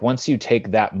once you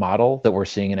take that model that we're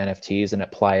seeing in NFTs and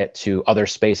apply it to other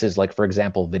spaces, like for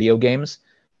example, video games,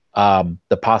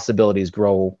 the possibilities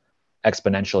grow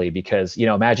exponentially. Because, you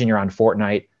know, imagine you're on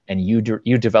Fortnite and you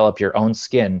develop your own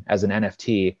skin as an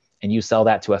NFT and you sell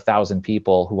that to 1,000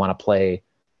 people who want to play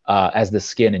as the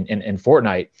skin in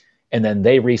Fortnite, and then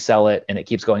they resell it and it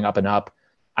keeps going up and up.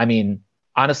 I mean,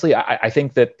 honestly, I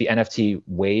think that the NFT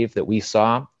wave that we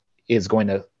saw is going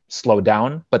to slow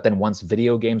down, but then once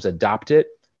video games adopt it,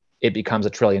 it becomes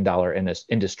 $1 trillion in this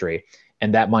industry.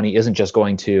 And that money isn't just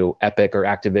going to Epic or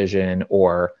Activision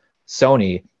or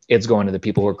Sony, it's going to the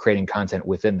people who are creating content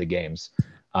within the games.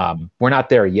 We're not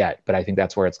there yet, but I think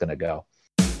that's where it's going to go.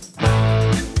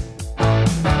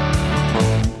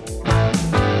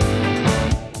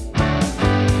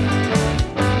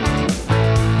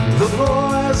 The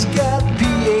boys got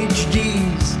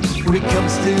PhDs when it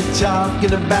comes to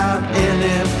talking about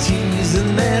NFTs,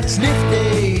 and that's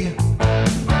nifty.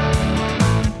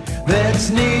 That's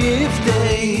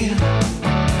nifty.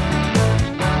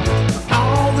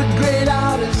 All the great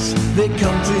artists, they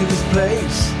come to this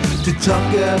place to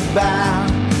talk about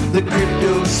the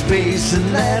crypto space, and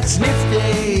that's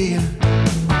nifty.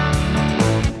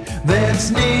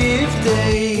 That's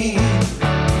nifty.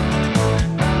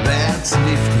 That's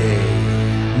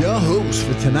nifty. Your hosts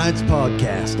for tonight's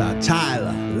podcast are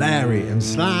Tyler, Larry, and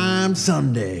Slime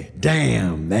Sunday.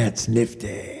 Damn, that's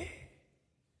nifty.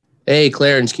 Hey,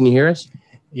 Clarence, can you hear us?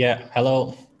 Yeah,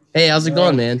 hello. Hey, how's it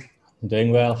going, man?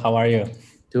 Doing well. How are you?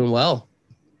 Doing well.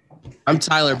 I'm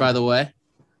Tyler, by the way.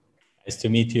 Nice to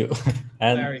meet you.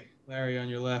 And Larry on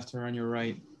your left or on your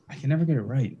right. I can never get it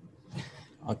right.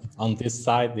 on this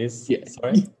side, Yeah.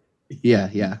 Sorry?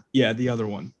 Yeah. Yeah, the other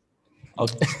one.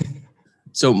 Okay.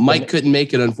 So Mike couldn't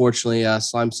make it, unfortunately.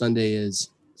 Slime Sunday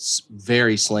is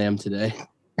very slammed today.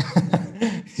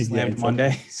 Slammed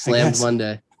Monday. Slammed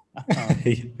Monday.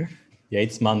 Yeah,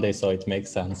 it's Monday, so it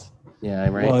makes sense. Yeah,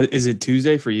 right. Well, is it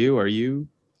Tuesday for you? Are you?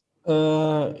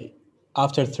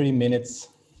 After 3 minutes.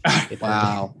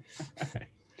 Wow.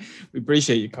 We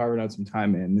appreciate you carving out some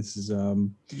time, man. This is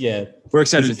Yeah. we're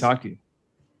excited to talk to you.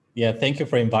 Yeah, thank you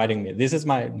for inviting me. This is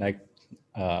my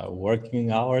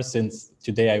working hours since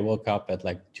today I woke up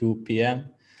at 2 p.m.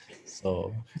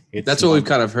 So That's what we've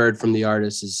kind of heard from the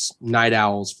artists is night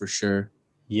owls for sure.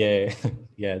 Yeah,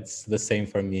 it's the same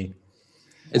for me.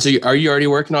 And so are you already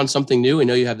working on something new? I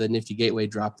know you have the Nifty Gateway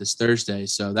drop this Thursday,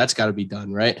 so that's got to be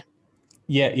done, right?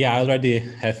 Yeah, I already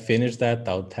have finished that.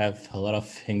 I would have a lot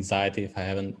of anxiety if I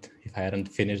hadn't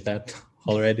finished that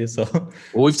already. So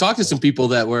well, we've talked to some people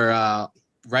that were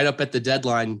right up at the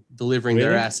deadline delivering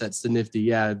their Really? assets to Nifty.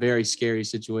 Yeah, very scary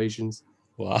situations.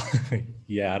 wow,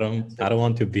 yeah, I don't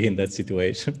want to be in that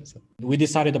situation. So we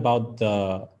decided about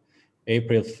the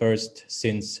April 1st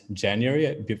since January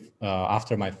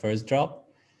after my first drop.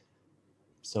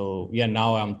 So yeah,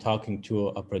 now I'm talking to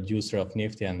a producer of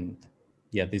Nifty, and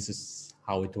yeah, this is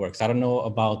how it works. I don't know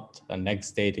about a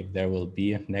next date, if there will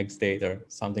be a next date or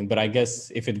something, but I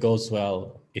guess if it goes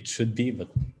well, it should be. But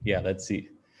yeah, let's see.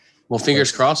 Well,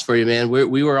 fingers crossed for you, man.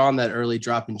 We were on that early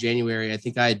drop in January. I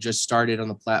think I had just started on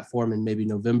the platform in maybe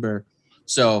November.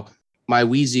 So my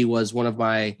Wheezy was one of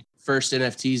my first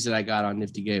NFTs that I got on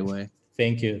Nifty Gateway.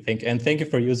 Thank you. And thank you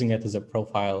for using it as a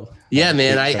profile. Yeah,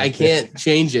 man, I can't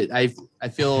change it. I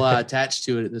feel attached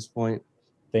to it at this point.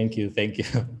 Thank you.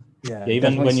 Yeah,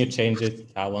 Even when you change it,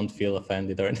 I won't feel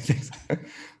offended or anything.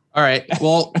 All right.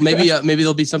 Well, maybe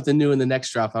there'll be something new in the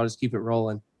next drop. I'll just keep it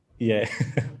rolling. Yeah.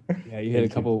 Yeah, you hit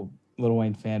a couple Lil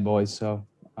Wayne fanboys, so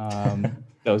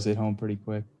those hit home pretty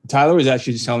quick. Tyler was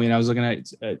actually just telling me, and I was looking at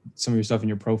some of your stuff in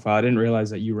your profile. I didn't realize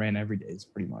that you ran every day,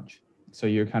 pretty much. So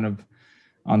you're kind of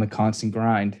on the constant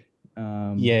grind.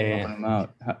 Yeah. pumping them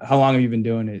out. How long have you been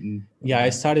doing it? And Yeah, I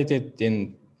started it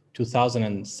in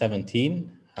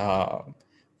 2017.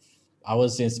 I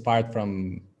was inspired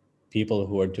from people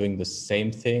who are doing the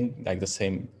same thing, like the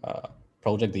same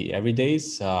project, the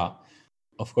Everydays.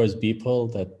 Of course, people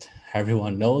that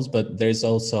everyone knows, but there's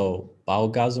also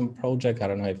Baugasm project. I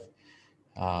don't know if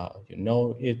you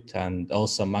know it, and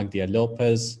also Magdia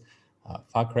Lopez,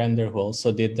 Fackrender, who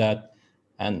also did that.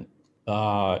 And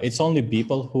it's only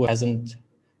people who hasn't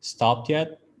stopped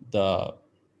yet.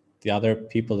 The other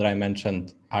people that I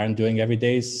mentioned aren't doing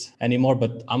Everydays anymore,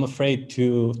 but I'm afraid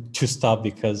to stop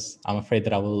because I'm afraid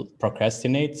that I will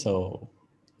procrastinate. So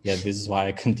yeah, this is why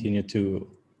I continue to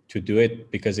do it,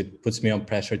 because it puts me on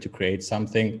pressure to create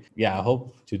something. Yeah, I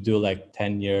hope to do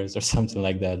 10 years or something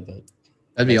like that. But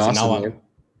That'd be awesome.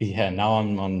 Now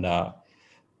I'm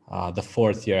on the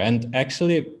fourth year. And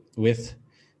actually with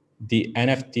the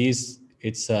NFTs,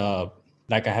 it's I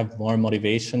have more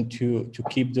motivation to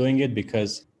keep doing it,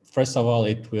 because first of all,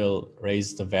 it will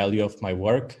raise the value of my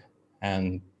work,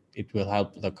 and it will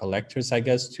help the collectors, I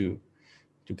guess, to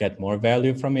get more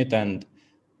value from it. And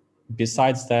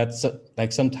besides that,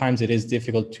 like sometimes it is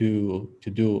difficult to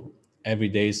do every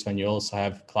days when you also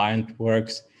have client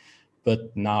works.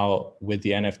 But now with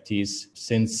the NFTs,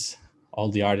 since all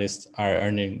the artists are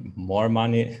earning more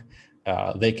money,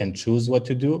 they can choose what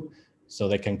to do. So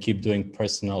they can keep doing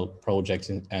personal projects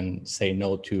and say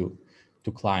no to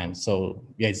clients. So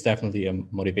yeah, it's definitely a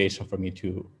motivation for me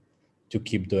to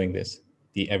keep doing this,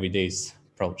 the everydays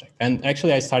project. And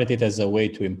actually I started it as a way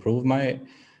to improve my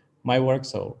work.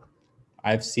 So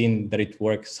I've seen that it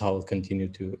works, so I'll continue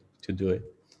to do it.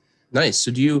 Nice.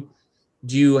 So do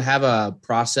you have a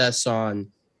process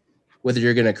on whether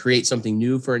you're going to create something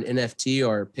new for an NFT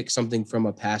or pick something from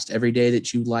a past everyday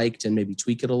that you liked and maybe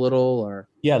tweak it a little? Or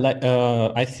yeah, like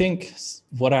I think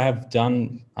what I have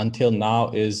done until now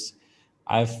is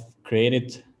I've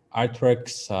created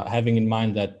artworks having in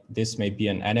mind that this may be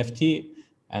an NFT,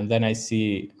 and then I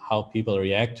see how people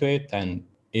react to it. And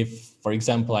if, for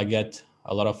example, I get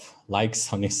a lot of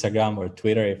likes on Instagram or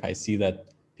Twitter, if I see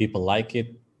that people like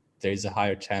it, there is a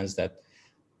higher chance that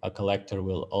a collector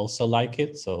will also like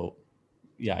it. So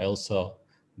yeah, I also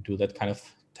do that kind of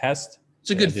test. It's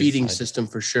a good feeding system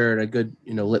for sure, and a good,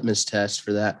 litmus test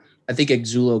for that. I think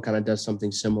Exulo kind of does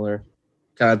something similar,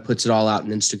 kind of puts it all out on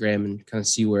Instagram and kind of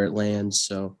see where it lands.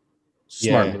 So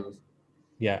smart move.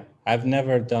 Yeah, I've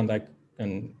never done like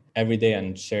an everyday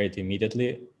and share it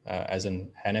immediately as an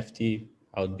NFT.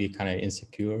 I would be kind of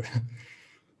insecure.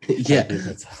 Yeah.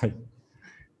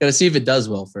 Gotta see if it does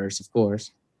well first, of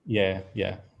course. Yeah.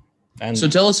 And so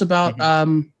tell us about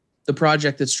the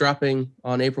project that's dropping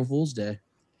on April Fool's Day.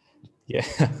 Yeah.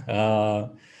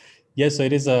 So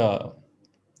it is a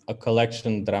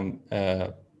collection that I'm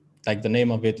like, the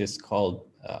name of it is called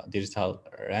Digital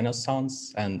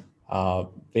Renaissance. And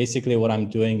basically what I'm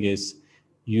doing is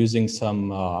using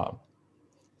some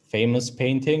famous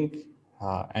painting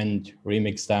and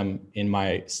remix them in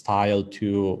my style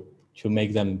to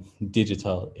make them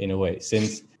digital in a way.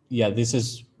 Since this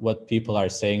is what people are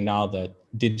saying now, that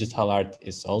digital art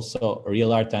is also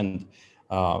real art. And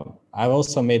I've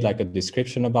also made like a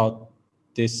description about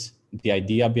this, the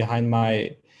idea behind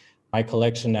my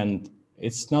collection. And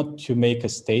it's not to make a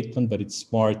statement, but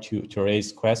it's more to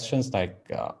raise questions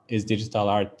like, is digital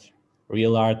art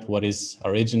real art? What is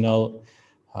original?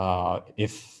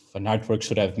 If an artwork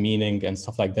should have meaning and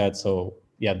stuff like that. So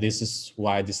yeah, this is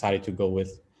why I decided to go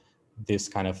with this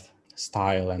kind of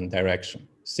style and direction.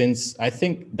 Since I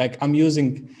think like I'm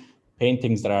using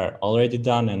paintings that are already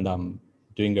done and I'm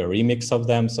doing a remix of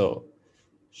them. So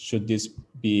should this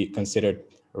be considered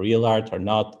real art or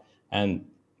not? And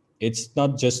it's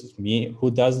not just me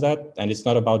who does that. And it's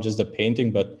not about just the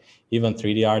painting, but even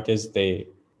 3D artists,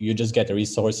 you just get the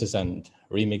resources and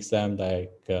remix them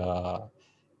like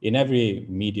in every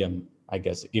medium, I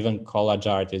guess. Even collage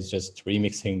art is just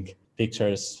remixing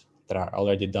pictures that are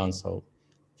already done. So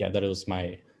yeah, that was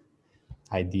my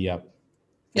idea.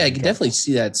 Yeah, I can definitely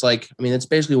see that. It's like, it's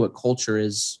basically what culture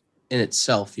is in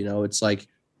itself. It's like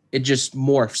it just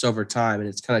morphs over time, and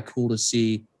it's kind of cool to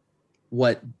see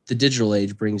what the digital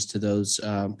age brings to those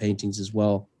paintings as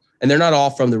well. And they're not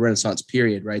all from the Renaissance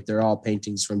period, right? They're all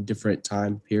paintings from different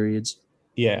time periods.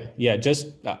 Yeah. Just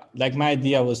like my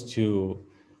idea was to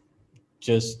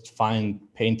just find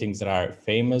paintings that are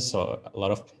famous, or a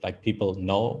lot of like people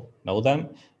know them.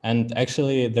 And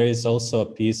actually there is also a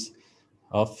piece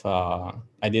of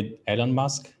I did Elon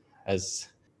Musk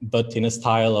but in a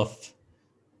style of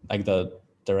like the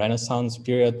Renaissance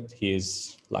period.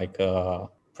 He's like a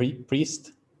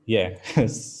priest. Yeah.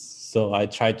 So I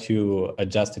try to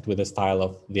adjust it with the style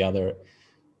of the other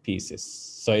pieces.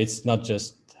 So it's not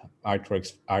just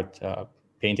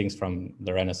paintings from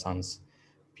the Renaissance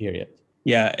period.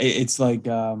 Yeah, it's like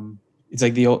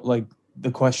the old, like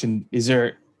the question: is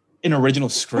there an original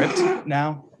script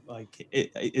now? Like,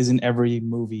 isn't every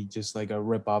movie just like a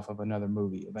ripoff of another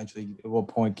movie? Eventually, at what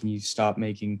point can you stop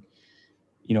making,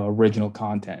 original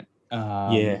content?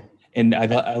 And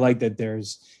I like that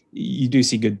you do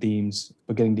see good themes,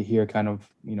 but getting to hear kind of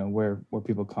where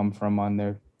people come from on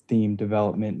their theme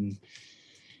development and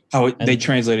how they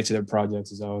translate it to their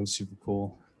projects is always super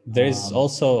cool. There's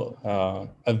also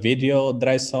a video that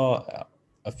I saw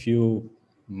a few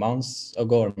months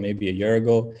ago, or maybe a year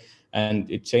ago, and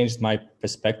it changed my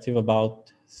perspective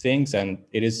about things. And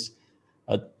it is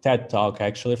a TED talk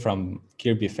actually from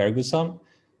Kirby Ferguson.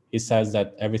 He says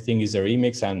that everything is a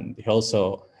remix, and he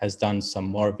also has done some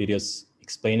more videos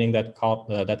explaining that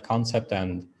concept.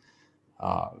 And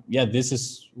this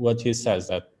is what he says,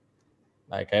 that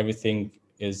like everything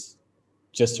is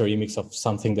just a remix of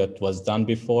something that was done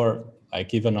before.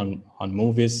 Like even on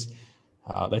movies,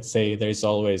 let's say there's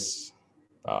always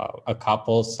a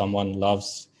couple, someone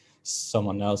loves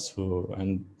someone else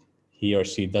and he or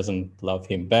she doesn't love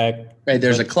him back. Right,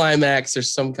 there's a climax,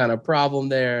 there's some kind of problem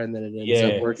there, and then it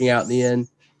ends up working out in the end.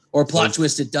 Or plot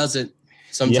twist, it doesn't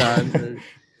sometimes. Yeah.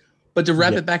 But to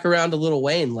wrap it back around to Lil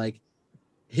Wayne, like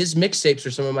his mixtapes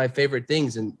are some of my favorite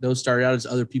things, and those started out as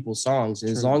other people's songs.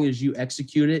 And as long as you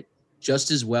execute it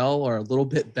just as well or a little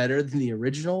bit better than the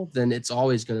original, then it's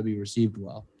always going to be received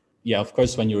well. Yeah, of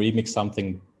course, when you remix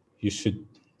something, you should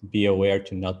be aware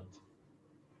to not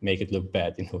make it look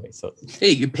bad in a way. So hey,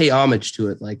 you pay homage to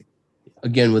it. Like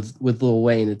again, with Lil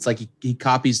Wayne, it's like he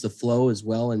copies the flow as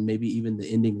well, and maybe even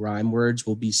the ending rhyme words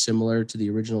will be similar to the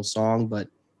original song, but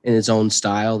in its own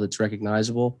style that's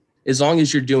recognizable. As long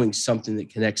as you're doing something that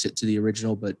connects it to the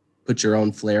original, but put your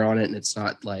own flair on it, and it's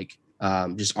not like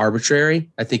just arbitrary.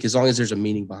 I think as long as there's a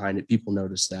meaning behind it, people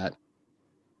notice that.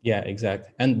 Yeah,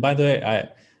 exactly. And by the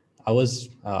way,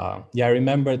 I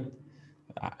remembered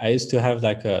I used to have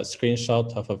like a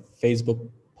screenshot of a Facebook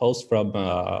post from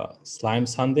Slime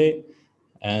Sunday,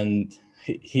 and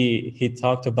he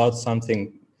talked about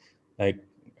something like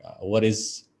what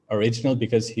is original,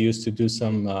 because he used to do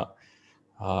some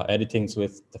editings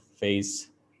with the Phase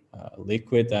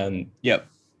Liquid, and he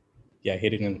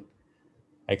did an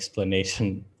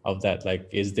explanation of that, like,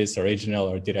 is this original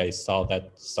or did I saw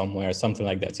that somewhere, something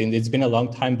like that. It's been a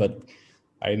long time, but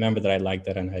I remember that I liked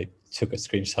that and I took a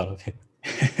screenshot of it.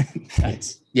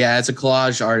 Nice. Yeah, as a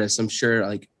collage artist, I'm sure,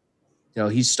 like, you know,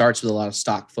 he starts with a lot of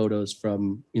stock photos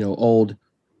from, you know, old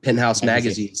Penthouse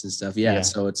magazines and stuff. Yeah,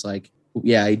 so it's like,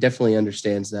 yeah, he definitely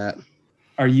understands that.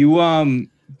 Are you on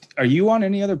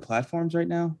any other platforms right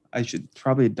now?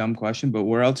 Probably a dumb question, but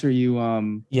where else are you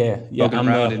I'm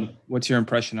around, and what's your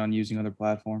impression on using other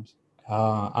platforms?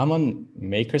 I'm on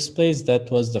Makerspace. That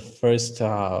was the first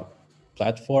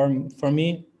platform for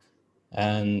me.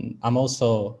 And I'm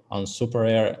also on Super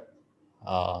Air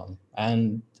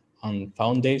and on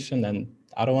Foundation, and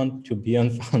I don't want to be on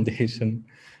Foundation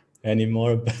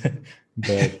anymore, but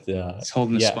it's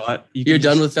holding the spot. You're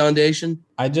done with Foundation?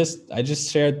 I just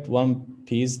shared one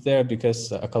piece there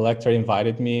because a collector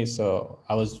invited me, so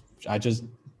I just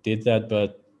did that,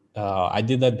 but I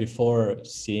did that before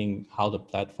seeing how the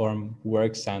platform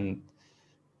works, and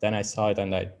then I saw it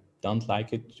and I don't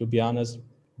like it, to be honest,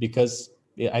 because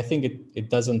I think it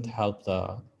doesn't help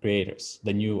the creators,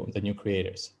 the new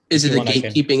creators. Is it the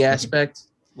gatekeeping aspect,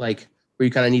 like where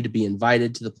you kind of need to be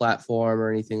invited to the platform or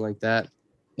anything like that?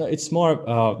 No, it's more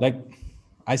like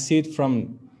I see it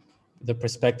from the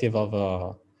perspective of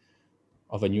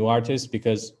a new artist,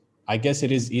 because I guess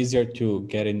it is easier to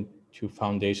get into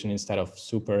Foundation instead of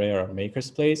Super Air or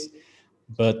Makerspace.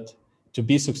 But to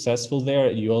be successful there,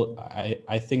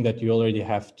 I think that you already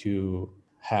have to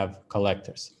have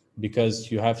collectors,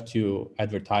 because you have to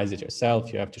advertise it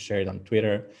yourself. You have to share it on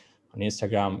Twitter, on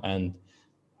Instagram. And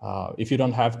if you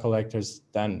don't have collectors,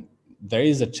 then there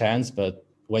is a chance. But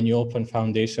when you open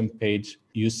Foundation page,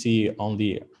 you see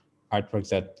only artworks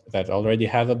that already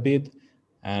have a bid.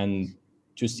 And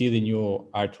to see the new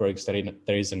artworks,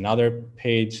 there is another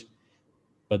page.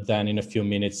 But then in a few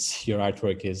minutes, your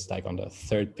artwork is like on the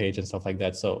third page and stuff like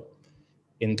that. So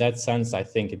in that sense, I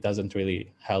think it doesn't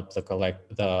really help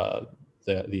the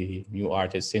new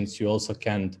artists, since you also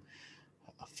can't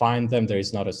find them. There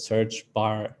is not a search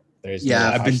bar. There's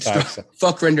I've been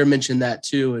Fuck Render mentioned that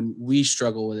too, and we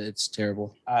struggle with it. It's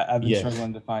terrible. I've been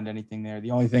struggling to find anything there.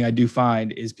 The only thing I do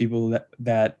find is people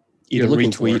that either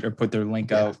retweet or put their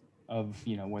link out of,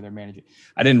 you know, where they're managing.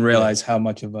 I didn't realize how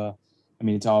much of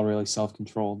it's all really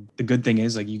self-controlled. The good thing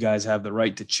is, like, you guys have the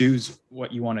right to choose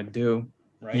what you want to do,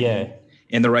 right? Yeah.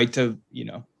 And the right to, you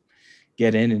know,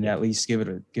 get in and at least give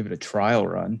it a trial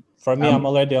run. For me, I'm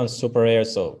already on Super Air,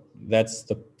 so that's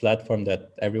the platform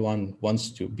that everyone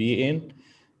wants to be in.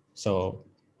 So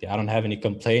I don't have any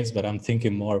complaints, but I'm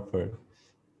thinking more for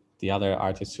the other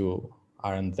artists who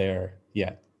aren't there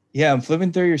yet. Yeah, I'm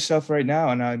flipping through your stuff right now,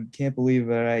 and I can't believe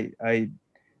that I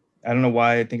don't know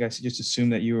why. I think I just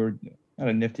assumed that you were not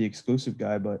a Nifty exclusive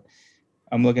guy, but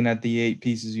I'm looking at the 8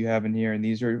 pieces you have in here, and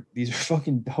these are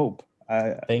fucking dope.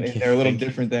 Thank you. They're a little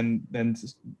different than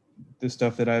the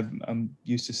stuff that I'm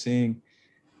used to seeing.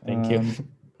 Thank you.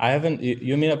 I haven't.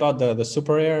 You mean about the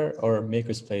Super Air or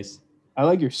Makerspace? I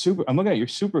like your Super. I'm looking at your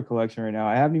Super collection right now.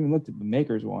 I haven't even looked at the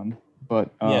Makers one, but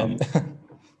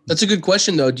That's a good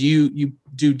question though. Do you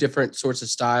do different sorts of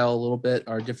style a little bit,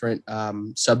 or different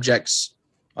subjects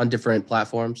on different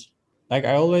platforms? Like,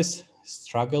 I always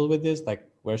struggle with this. Like,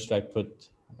 where should I put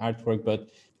artwork? But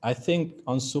I think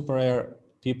on Super Air,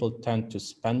 people tend to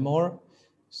spend more.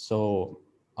 So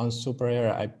on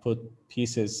SuperAir, I put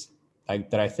pieces like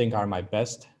that I think are my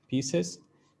best pieces.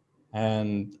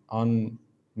 And on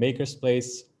Maker's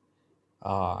Place,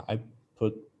 I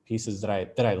put pieces that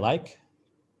I like.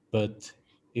 But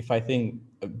if I think,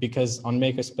 because on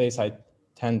Maker's Place, I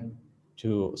tend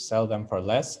to sell them for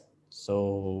less.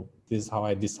 So this is how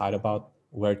I decide about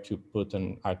where to put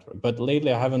an artwork. But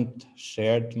lately I haven't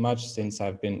shared much since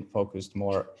I've been focused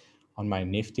more on my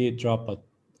Nifty drop. But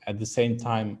at the same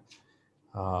time,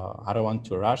 I don't want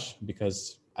to rush,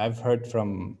 because I've heard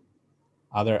from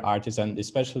other artists, and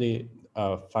especially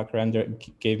Fakrender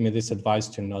gave me this advice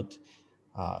to not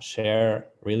share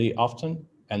really often.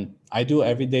 And I do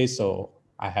every day, so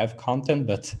I have content,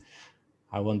 but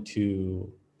I want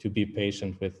to be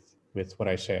patient with what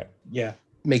I share. Yeah,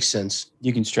 Makes sense.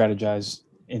 you can strategize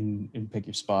and pick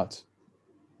your spots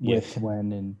with Yeah.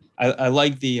 when. And I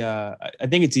like the I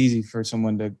think it's easy for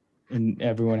someone to, and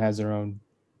everyone has their own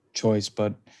choice,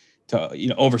 but to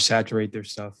oversaturate their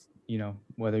stuff.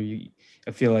 Whether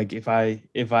I feel like if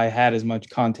I had as much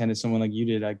content as someone like you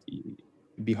did,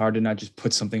 it'd be hard to not just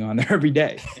put something on there every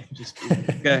day. Just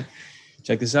okay,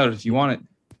 check this out if you want it.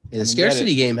 Yeah, the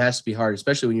scarcity game has to be hard,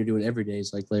 especially when you're doing every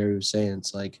days, like Larry was saying.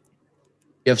 It's like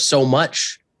you have so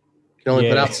much. You can only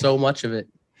put out so much of it.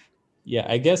 Yeah,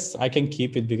 I guess I can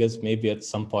keep it because maybe at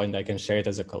some point I can share it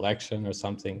as a collection or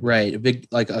something. Right. A big,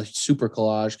 like a super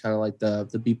collage, kind of like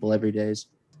the Beeple every days.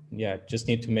 Yeah, just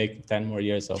need to make 10 more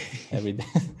years of every day.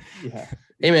 Yeah.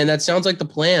 Hey man, that sounds like the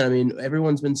plan. I mean,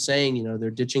 everyone's been saying, they're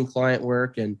ditching client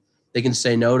work and they can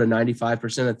say no to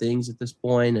 95% of things at this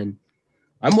point. And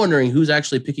I'm wondering who's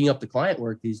actually picking up the client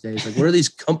work these days. Like, what are these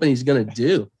companies going to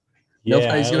do?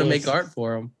 Nobody's going to make art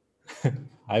for them.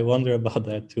 I wonder about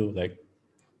that too. Like,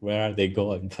 where are they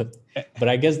going? But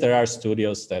I guess there are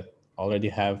studios that already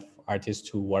have artists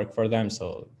who work for them,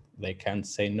 so they can't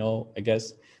say no, I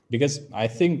guess. Because I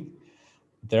think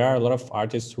there are a lot of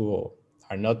artists who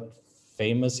are not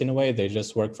famous in a way. They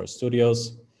just work for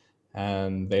studios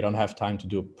and they don't have time to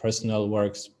do personal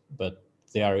works, but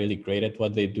they are really great at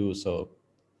what they do. So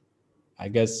I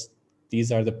guess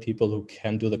these are the people who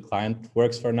can do the client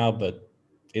works for now, but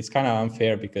it's kind of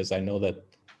unfair because I know that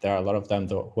there are a lot of them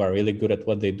who are really good at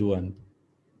what they do, and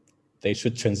they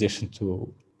should transition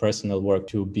to personal work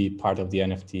to be part of the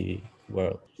NFT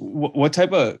world. What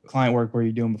type of client work were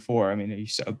you doing before? I mean,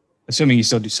 assuming you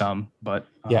still do some, but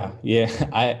yeah.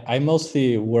 I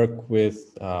mostly work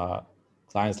with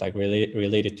clients like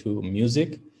related to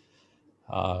music.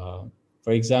 For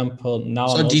example, now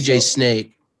So DJ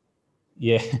Snake.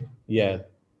 Yeah,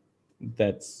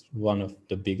 that's one of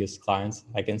the biggest clients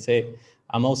I can say.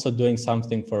 I'm also doing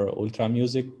something for Ultra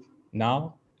Music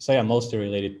now. So yeah, mostly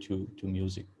related to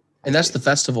music. And that's the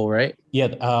festival, right?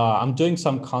 Yeah, I'm doing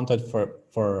some content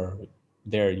for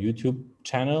their YouTube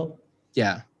channel.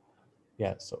 Yeah.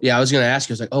 Yeah. So yeah, I was going to ask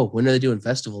you, I was like, oh, when are they doing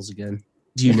festivals again?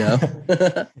 Do you know?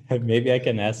 Maybe I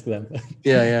can ask them.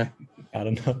 Yeah. I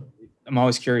don't know. I'm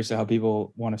always curious how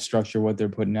people want to structure what they're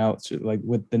putting out. So like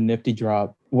with the Nifty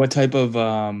drop, what type of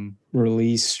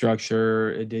release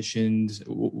structure, editions,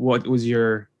 what was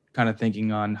your kind of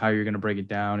thinking on how you're going to break it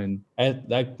down? And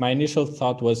like my initial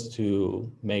thought was to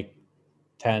make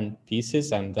 10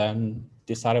 pieces and then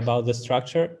decide about the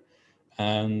structure.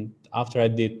 And after I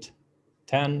did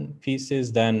 10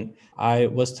 pieces, then I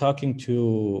was talking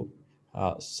to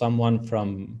someone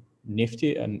from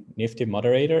Nifty, a Nifty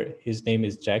moderator. His name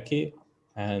is Jackie.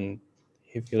 And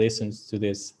if he listens to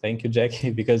this, thank you,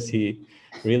 Jackie, because he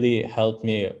really helped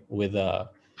me with a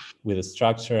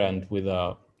structure and with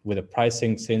a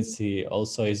pricing, since he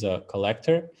also is a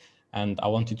collector. And I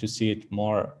wanted to see it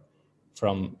more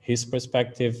from his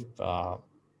perspective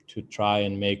to try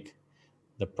and make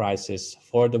the prices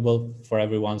affordable for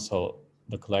everyone, so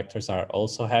the collectors are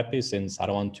also happy, since I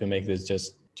don't want to make this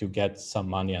just to get some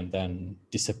money and then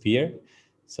disappear.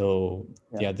 So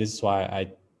yeah, this is why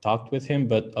I talked with him.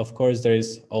 But of course, there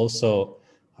is also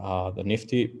the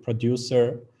Nifty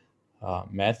producer,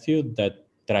 Matthew, that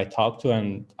I talked to,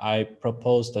 and I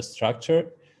proposed a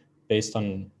structure based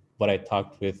on what I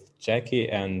talked with Jackie,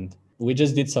 and we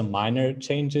just did some minor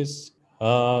changes.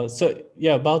 So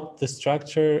yeah, about the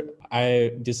structure,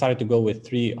 I decided to go with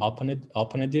 3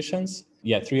 open editions.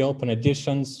 Yeah, 3 open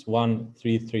editions, 1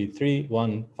 333,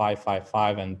 1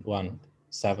 555, and 1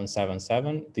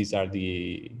 777. These are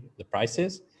the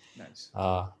prices. nice.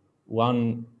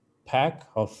 One pack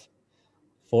of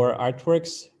 4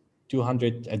 artworks,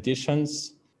 200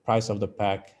 editions, price of the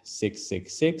pack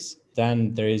 666.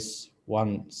 Then there is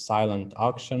 1 silent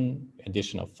auction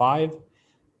edition of 5.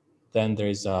 Then there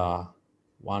is a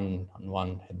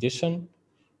 1-on-1 edition.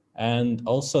 And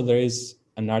also there is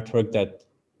an artwork that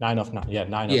 9 of 9. Yeah,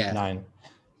 9 Yeah. of 9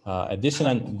 edition,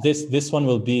 and this one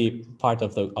will be part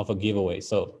of a giveaway.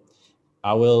 So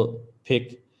I will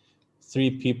pick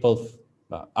 3 people.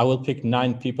 I will pick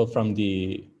 9 people from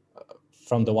the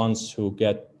ones who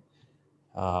get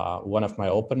one of my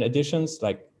open editions,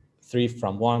 like 3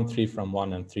 from one, 3 from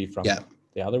one, and 3 from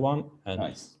the other one. And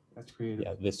Nice. That's creative.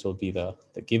 yeah, this will be the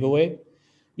giveaway.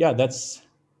 Yeah, that's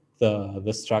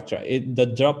the structure. The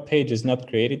drop page is not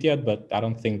created yet, but I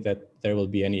don't think that there will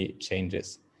be any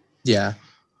changes. Yeah.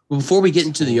 Well, before we get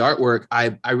into the artwork,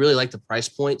 I really like the price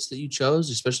points that you chose,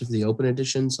 especially for the open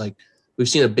editions. Like we've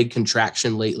seen a big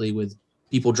contraction lately with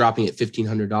people dropping at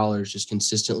 $1,500 just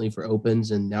consistently for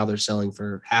opens, and now they're selling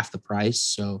for half the price.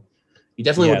 So you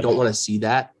definitely don't want to see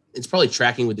that. It's probably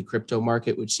tracking with the crypto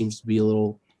market, which seems to be a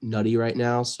little nutty right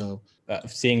now. So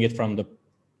seeing it from the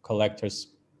collector's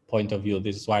point of view,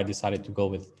 this is why I decided to go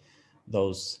with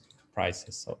those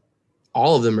prices. So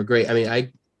all of them are great. I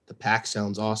mean, the pack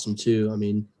sounds awesome too. I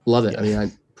mean, love it. I mean,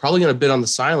 I'm probably going to bid on the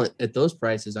silent at those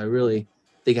prices. I really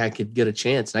think I could get a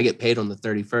chance, and I get paid on the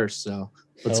 31st. So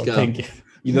let's go. Thank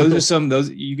you. Those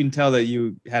you can tell that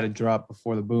you had a drop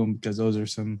before the boom, because those are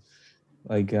some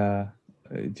like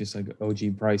just like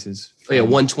OG prices. Oh, yeah,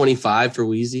 125 for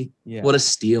Wheezy. Yeah. What a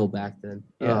steal back then.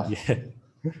 Yeah. Oh.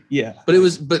 Yeah.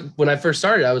 But when I first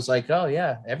started, I was like, oh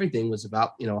yeah, everything was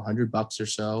about, $100 or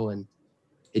so, and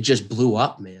it just blew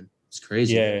up, man. It's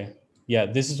crazy. Yeah.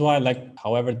 This is why, like,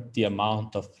 however, the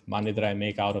amount of money that I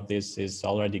make out of this is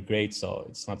already great. So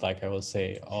it's not like I will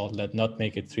say, oh, let's not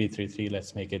make it 333,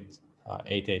 let's make it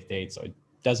 888. So it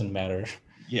doesn't matter.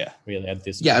 Yeah. Really at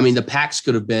this. Yeah. point. I mean, the packs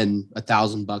could have been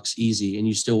 $1,000 easy, and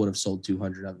you still would have sold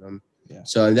 200 of them. Yeah.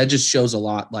 So that just shows a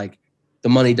lot. Like the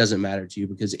money doesn't matter to you,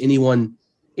 because anyone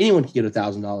can get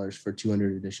 $1,000 for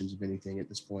 200 editions of anything at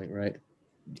this point, right?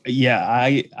 Yeah,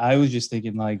 I was just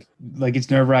thinking like it's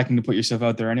nerve-wracking to put yourself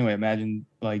out there anyway. Imagine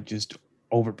like just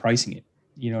overpricing it.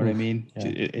 You know what I mean?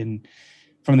 Yeah. And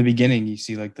from the beginning, you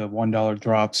see like the $1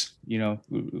 drops.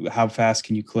 How fast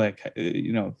can you click?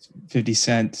 50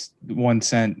 cents, 1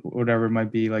 cent, whatever it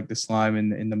might be, like the slime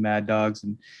and the Mad Dogs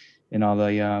and all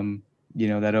the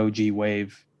that OG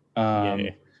wave.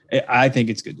 I think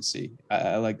it's good to see.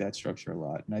 I like that structure a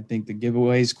lot, and I think the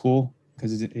giveaway is cool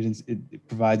because it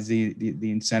provides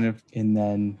the incentive. And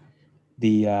then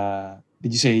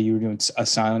did you say you were doing a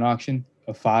silent auction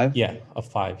of 5? Yeah, of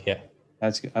 5. Yeah,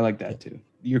 that's good. I like that too.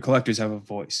 Your collectors have a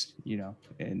voice,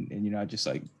 and you're not just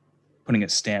like putting a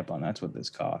stamp on that's what this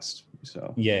costs.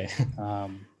 So yeah.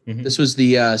 This was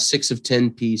the 6 of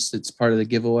 10 piece that's part of the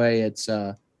giveaway. It's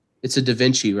a Da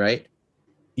Vinci, right?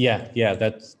 Yeah,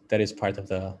 that is part of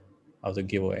the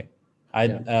giveaway.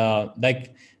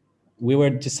 Like we were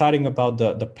deciding about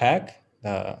the pack,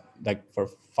 like for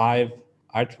 5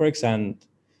 artworks, and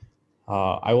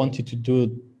I wanted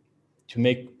to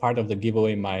make part of the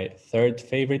giveaway my 3rd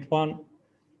favorite one.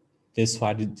 This is why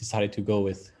I decided to go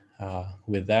with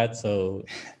that. So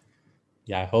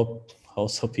yeah, I hope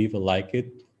also people like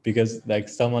it, because like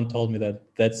someone told me that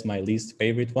that's my least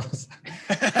favorite one.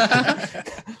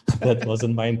 That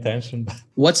wasn't my intention. But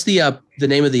What's the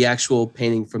name of the actual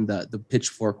painting from the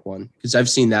pitchfork one? Because I've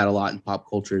seen that a lot in pop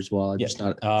culture as well. I'm just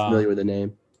not familiar with the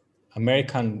name.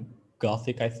 American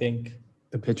Gothic, I think.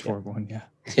 The pitchfork one, yeah.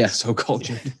 Yeah. So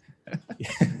cultured.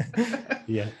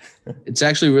 Yeah. It's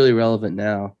actually really relevant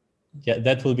now. Yeah,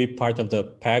 that will be part of the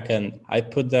pack, and I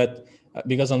put that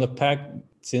because on the pack,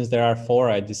 since there are 4,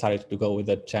 I decided to go with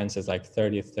the chances like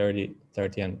 30, 30,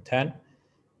 30, and 10.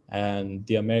 And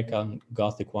the American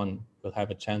Gothic one will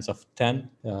have a chance of 10,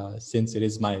 since it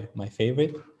is my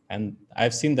favorite. And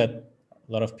I've seen that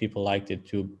a lot of people liked it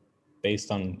too, based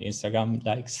on Instagram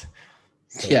likes.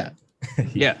 So, Yeah.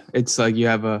 Yeah, it's like you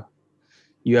have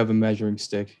a measuring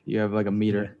stick. You have like a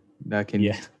meter that can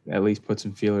at least put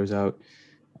some feelers out.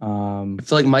 I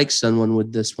feel like Mike's done one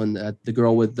with this one, the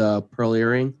girl with the pearl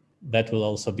earring. that will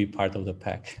also be part of the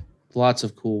pack. Lots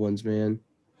of cool ones, man.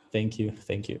 Thank you.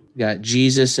 We got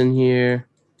Jesus in here.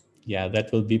 Yeah,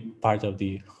 that will be part of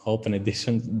the open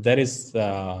edition. That is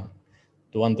the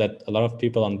one that a lot of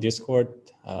people on Discord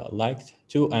liked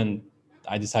too, and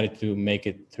I decided to make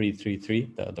it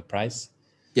 333, the price.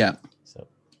 Yeah. So.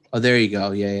 Oh, there you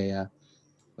go. Yeah.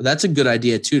 Well, that's a good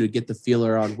idea too, to get the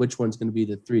feeler on which one's going to be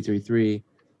the 333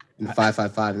 and the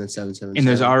 555 and the 777. And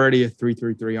there's already a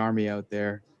 333 army out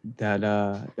there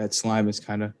that Slime is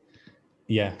kind of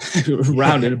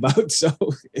rounded about. So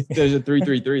if there's a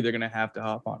 333, they're gonna have to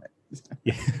hop on it.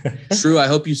 Yeah. True. I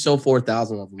hope you sell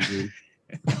 4,000 of them, dude.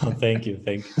 Oh, thank you.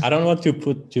 I don't want to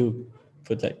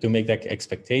to make like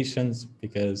expectations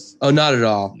because. Oh, not at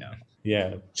all. No.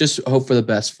 Yeah. Just hope for the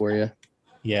best for you.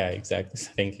 Yeah, exactly.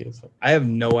 Thank you. So, I have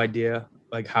no idea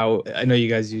like how. I know you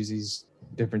guys use these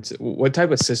different. What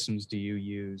type of systems do you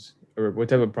use, or what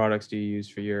type of products do you use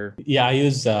for your? yeah, I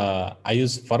use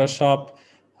Photoshop,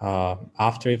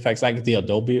 After Effects, like the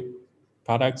Adobe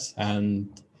products,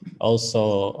 and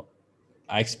also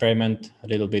I experiment a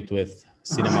little bit with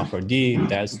Cinema 4D,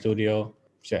 Daz Studio.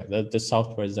 Yeah, the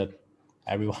softwares that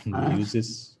everyone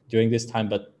uses during this time,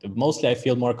 but mostly I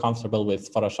feel more comfortable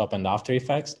with Photoshop and After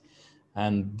Effects.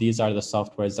 And these are the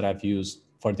softwares that I've used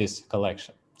for this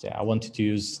collection. So yeah, I wanted to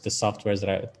use the softwares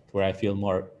where I feel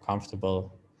more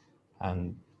comfortable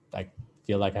and I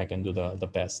feel like I can do the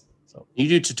best. So You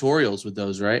do tutorials with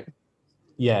those, right?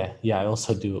 yeah, I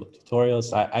also do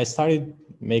tutorials. I started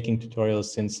making tutorials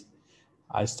since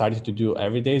I started to do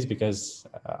everydays because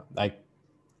like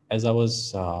as I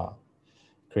was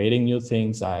creating new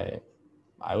things, I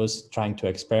was trying to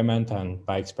experiment, and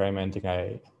by experimenting,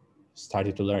 I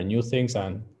started to learn new things,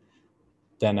 and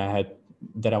then I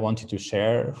wanted to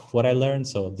share what I learned.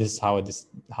 So this is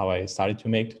how I started to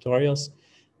make tutorials,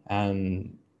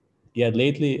 and yeah,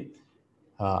 lately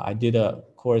I did a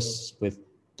course with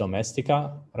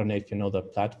Domestika. I don't know if you know the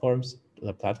platform,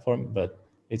 but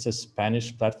it's a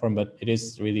Spanish platform, but it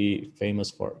is really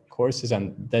famous for courses,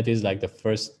 and that is like the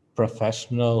first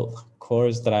professional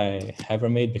course that I ever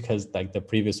made, because like the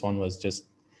previous one was just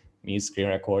me screen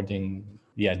recording,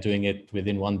 doing it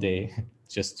within one day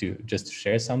just to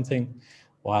share something,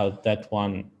 while that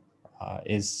one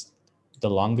is the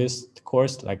longest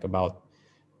course, like about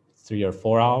 3 or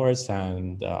 4 hours,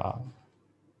 and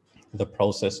the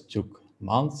process took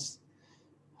months.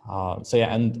 So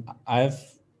yeah, and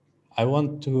I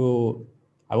want to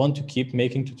keep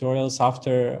making tutorials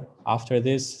after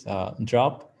this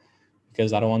drop,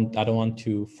 because I don't want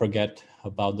to forget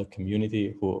about the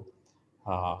community who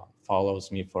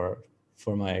follows me for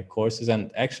my courses.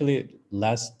 And actually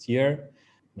last year,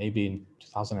 maybe in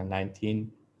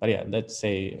 2019, but yeah, let's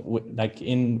say like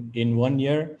in 1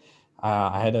 year,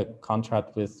 I had a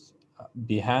contract with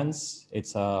Behance.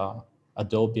 It's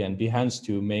Adobe and Behance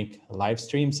to make live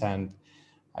streams, and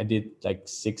I did like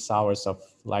 6 hours of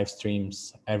live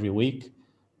streams every week,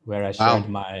 where I shared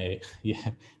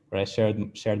where I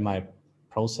shared my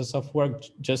process of work,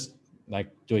 just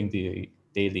like doing the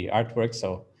daily artwork.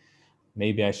 So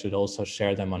maybe I should also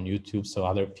share them on YouTube so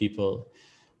other people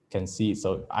can see.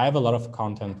 So I have a lot of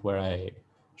content where I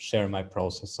share my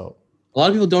process. So A lot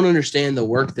of people don't understand the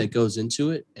work that goes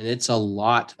into it, and it's a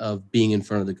lot of being in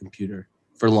front of the computer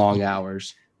for long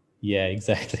hours. yeah,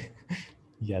 exactly.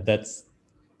 Yeah, that's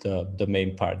the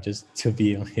main part, just to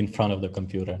be in front of the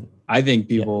computer. I think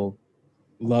people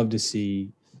love to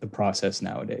see the process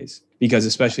nowadays, because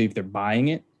especially if they're buying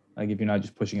it, like if you're not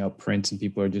just pushing out prints and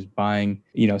people are just buying,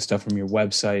 stuff from your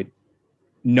website,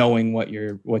 knowing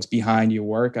what's behind your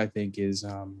work, I think is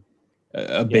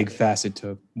a big facet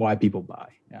to why people buy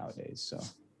nowadays. So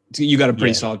you got a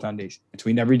pretty solid foundation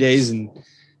between every days and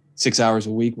 6 hours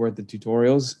a week worth of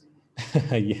tutorials.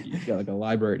 You got like a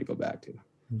library to go back to.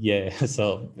 Yeah.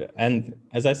 So, and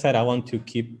as I said, I want to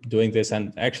keep doing this.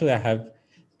 And actually I have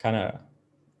kind of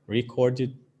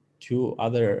recorded 2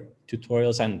 other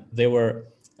tutorials, and they were,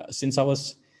 since I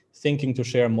was thinking to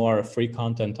share more free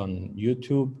content on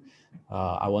YouTube,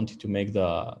 I wanted to make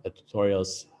the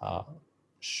tutorials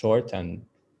short and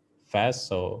fast.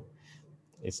 So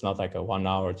it's not like a 1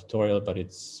 hour tutorial, but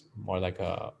it's more like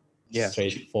a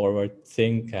straightforward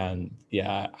thing. And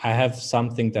yeah, I have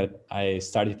something that I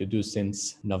started to do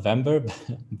since November,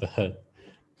 but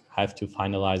I have to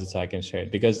finalize it so I can share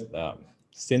it, because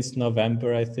since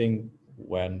November, I think,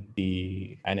 when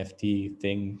the NFT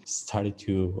thing started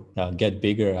to get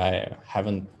bigger, I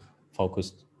haven't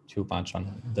focused too much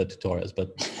on the tutorials, but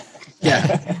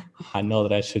I know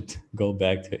that I should go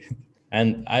back to it.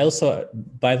 And I also,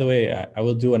 by the way, I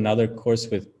will do another course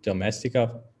with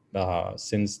Domestika,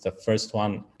 since the first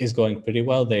one is going pretty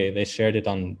well. They shared it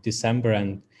on December,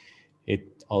 and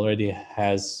it already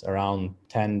has around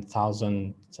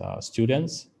 10,000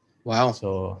 students. Wow.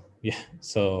 So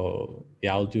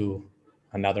I'll do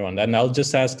another one. And I'll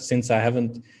just ask, since I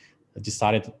haven't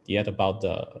decided yet about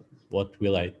what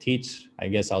will I teach, I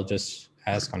guess I'll just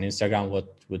ask on Instagram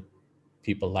what would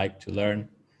people like to learn,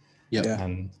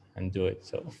 and do it.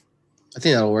 So I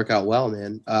think that'll work out well,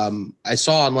 man. I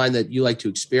saw online that you like to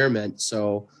experiment.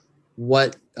 So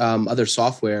what other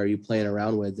software are you playing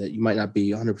around with that you might not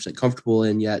be 100% comfortable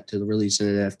in yet to release an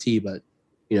NFT, but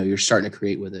you're starting to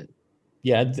create with it?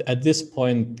 Yeah, at this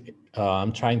point,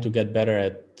 I'm trying to get better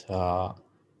at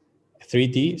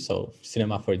 3D, so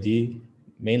Cinema 4D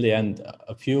mainly. And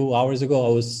a few hours ago, I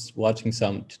was watching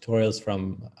some tutorials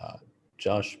from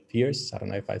Josh Pierce. I don't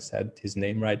know if I said his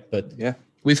name right, but Yeah.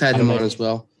 We've had I don't him know on if- as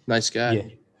well. Nice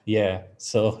guy. yeah.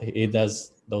 So he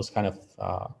does those kind of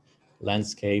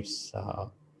landscapes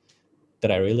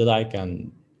that I really like,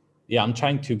 and yeah, I'm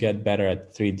trying to get better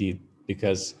at 3D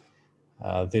because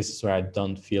this is where I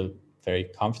don't feel very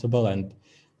comfortable, and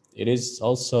it is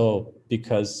also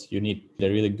because you need a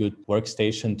really good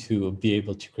workstation to be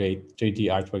able to create 3D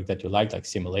artwork that you like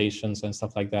simulations and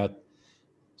stuff like that.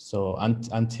 So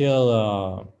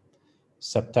until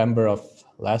September of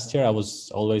last year, I was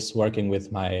always working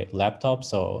with my laptop.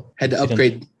 So Had to didn't-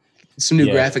 upgrade some new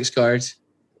Yeah. graphics cards.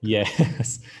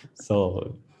 Yes.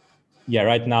 So yeah,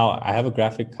 right now I have a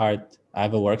graphic card, I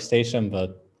have a workstation,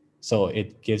 but so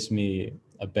it gives me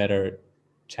a better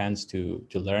chance to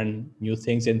learn new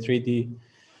things in 3D.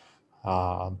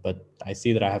 But I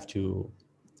see that I have to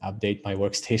update my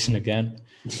workstation again.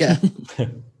 Yeah.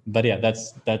 But yeah,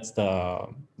 that's the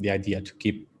idea, to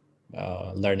keep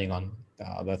learning on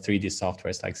the 3D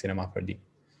softwares like Cinema 4D.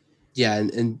 Yeah.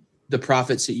 And the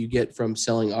profits that you get from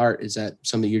selling art, is that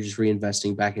something you're just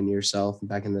reinvesting back into yourself and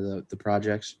back into the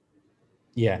projects?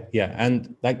 Yeah,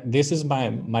 and this is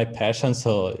my passion.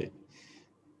 So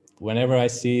whenever I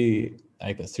see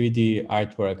a 3D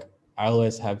artwork, I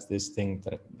always have this thing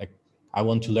that I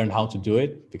want to learn how to do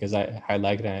it, because I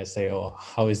like it, and I say, oh,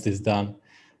 how is this done?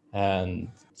 And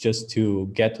just to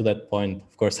get to that point,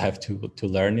 of course, I have to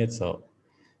learn it. So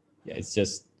yeah, it's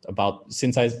just about,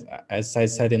 as I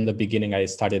said in the beginning, I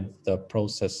started the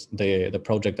process, the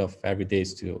project of every day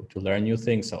is to learn new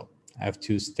things. So I have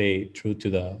to stay true to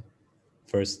the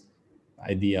first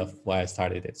idea of why I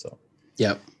started it. So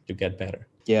Yep. to get better.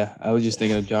 Yeah, I was just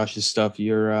thinking of Josh's stuff.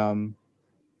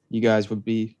 You guys would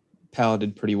be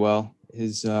paletted pretty well.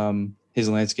 His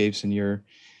landscapes and your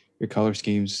color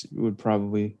schemes would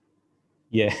probably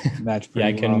Yeah. match pretty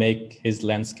Yeah, I can well. make his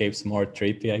landscapes more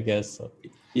trippy, I guess. So,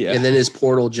 Yeah. And then his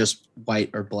portal just white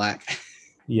or black.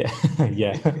 yeah.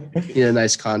 Yeah.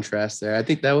 Nice contrast there. I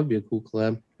think that would be a cool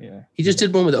collab. Yeah. He just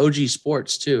did one with OG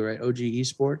Sports too, right? OG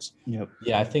Esports. Yep.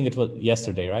 Yeah, I think it was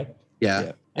yesterday, right? Yeah.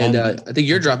 Yeah. And And- I think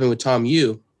you're dropping with Tom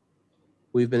Yu.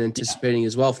 We've been anticipating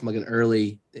as well from an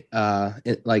early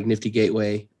Nifty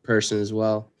Gateway person as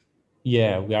well.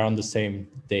 Yeah, we are on the same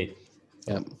date.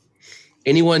 So, Yep.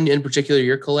 Anyone in particular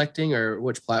you're collecting, or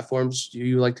which platforms do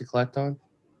you like to collect on?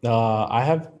 I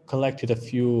have collected a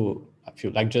few,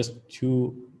 just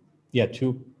two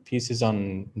pieces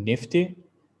on Nifty,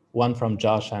 one from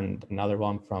Josh and another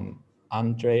one from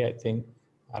Andre, I think.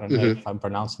 I don't know if I'm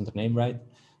pronouncing the name right.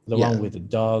 The Yeah. one with the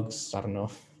dogs, I don't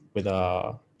know, with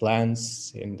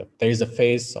plants there is a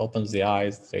face, opens the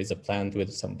eyes. There is a plant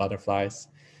with some butterflies.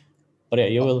 But yeah,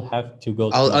 you will have to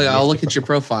go. I'll look at your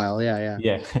profile. Yeah.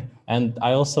 Yeah, and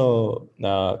I also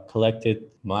collected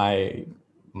my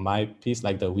piece,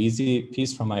 like the Wheezy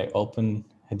piece from my open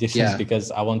editions, Yeah.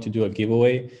 because I want to do a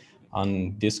giveaway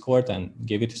on Discord and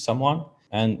give it to someone.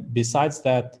 And besides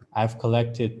that, I've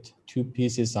collected two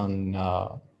pieces on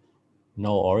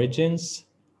No Origins.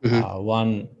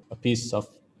 One, a piece of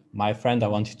my friend. I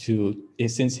wanted to,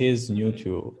 since he is new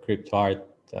to crypto art,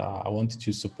 I wanted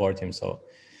to support him. So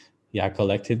yeah, I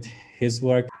collected his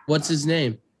work. What's his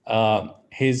name?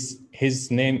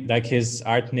 His name, like his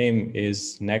art name,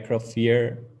 is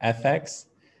Necrofear FX.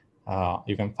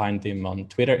 You can find him on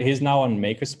Twitter. He's now on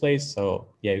Maker's Place, so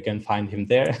yeah, you can find him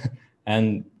there.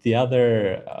 And the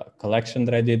other collection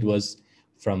that I did was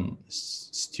from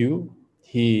Stu.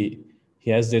 He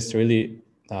has this really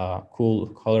cool,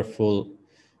 colorful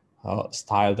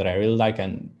style that I really like,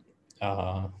 and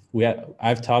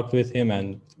I've talked with him,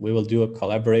 and we will do a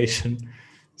collaboration.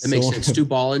 That makes sense. Stu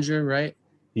Bollinger, right?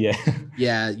 Yeah.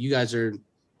 Yeah, you guys are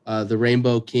the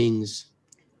Rainbow Kings.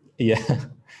 Yeah.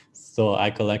 So I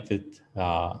collected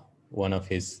one of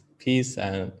his pieces,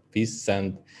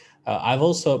 and I've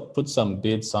also put some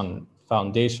bids on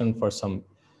Foundation for some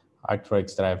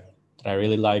artworks that I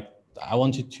really like. I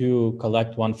wanted to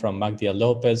collect one from Magdia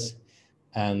Lopez,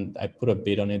 and I put a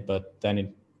bid on it, but then it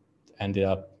ended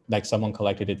up like someone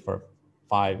collected it for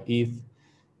 5 ETH,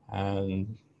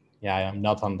 and yeah, I am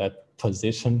not on that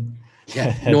position.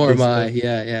 Yeah, at nor this am I. point.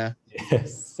 Yeah.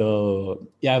 Yes. So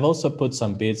yeah, I've also put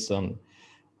some bids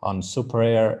on Super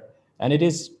Rare, and it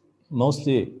is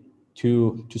mostly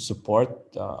to support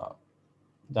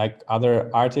like other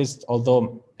artists,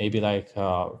 although maybe like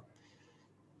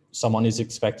someone is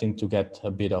expecting to get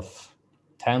a bid of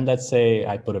 10, let's say,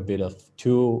 I put a bid of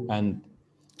 2, and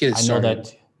Get it I know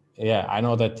started. I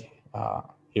know that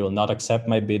he will not accept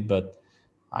my bid, but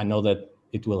I know that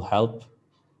it will help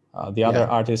the other Yeah.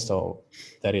 artists. So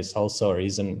that is also a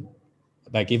reason.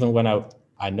 Like even when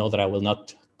I know that I will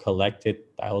not collect it,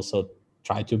 I also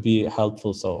try to be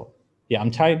helpful. So yeah,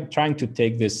 I'm trying to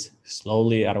take this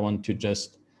slowly. I don't want to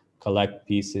just collect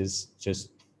pieces just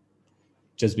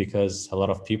because a lot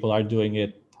of people are doing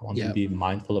it. I want to be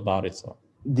mindful about it. So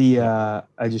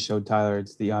I just showed Tyler.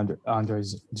 It's the Andre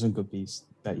Zunko piece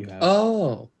that you have.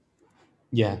 Oh,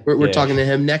 yeah, we're talking to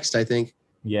him next, I think.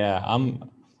 Yeah,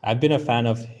 I've been a fan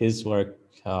of his work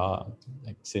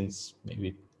like since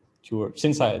maybe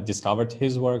since I discovered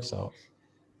his work. So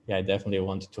yeah, I definitely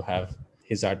wanted to have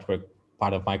his artwork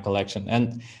part of my collection.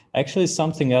 And actually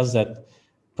something else that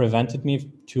prevented me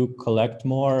to collect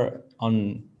more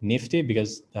on Nifty,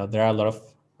 because there are a lot of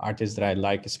artists that I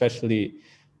like, especially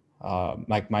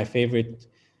like my favorite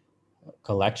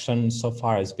collection so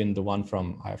far has been the one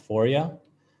from Euphoria.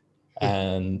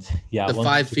 And yeah, the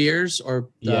 5 Fears or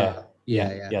the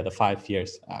 5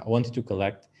 Fears. I wanted to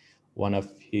collect one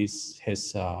of his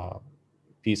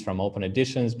piece from Open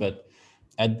Editions, but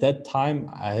at that time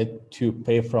I had to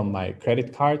pay from my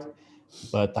credit card,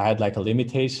 but I had like a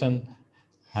limitation,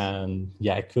 and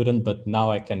yeah, I couldn't. But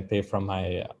now I can pay from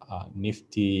my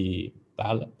Nifty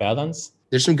balance.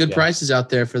 There's some good prices out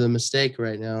there for the Mistake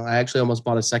right now. I actually almost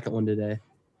bought a second one today.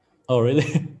 Oh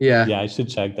really? Yeah. Yeah, I should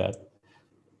check that.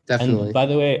 Definitely. And by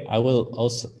the way, I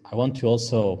want to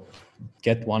also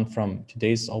get one from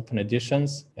today's Open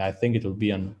Editions. I think it will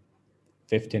be on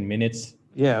 15 minutes.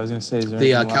 Yeah, I was gonna say, is there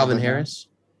the Calvin Harris?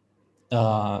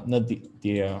 Not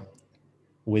the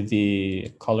with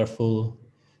the colorful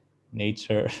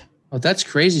nature. Oh, that's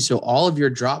crazy. So all of your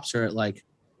drops are at like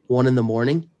 1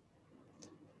 a.m.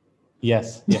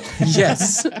 Yes. Yeah.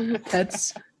 Yes.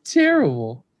 That's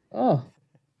terrible. Oh.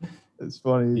 It's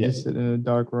funny. You just sit in a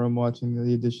dark room watching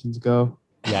the editions go.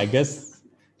 Yeah, I guess.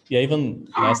 Yeah, even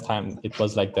last time it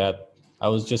was like that. I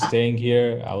was just staying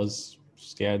here. I was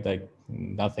scared that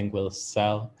nothing will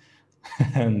sell.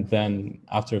 And then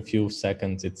after a few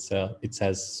seconds, it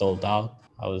says sold out.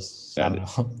 I was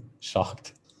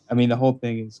shocked. I mean, the whole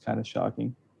thing is kind of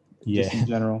shocking. Yeah. Just in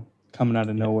general, coming out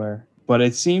of nowhere. But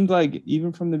it seemed like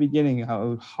even from the beginning,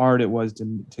 how hard it was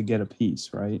to get a piece,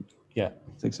 right? Yeah.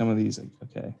 It's like some of these, like,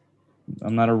 okay,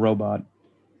 I'm not a robot.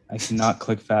 I cannot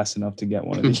click fast enough to get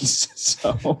one of these.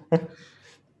 So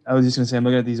I was just gonna say, I'm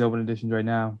looking at these Open Editions right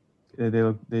now. They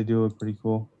do look pretty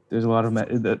cool. There's a lot of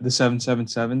the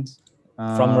 777s.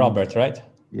 From Robert, right?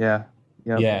 Yeah.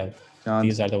 Yep. Yeah. John.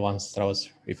 These are the ones that I was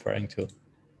referring to.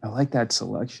 I like that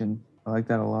selection. I like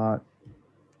that a lot.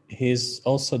 He's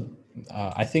also,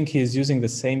 I think he's using the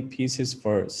same pieces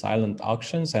for silent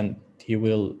auctions, and he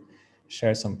will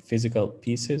share some physical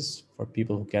pieces for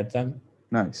people who get them.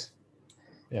 Nice.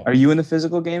 Yeah. Are you in the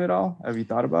physical game at all? Have you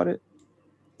thought about it?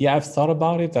 Yeah, I've thought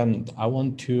about it, and I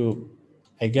want to,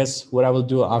 I guess what I will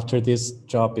do after this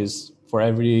job is for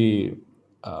every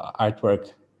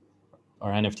artwork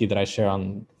or NFT that I share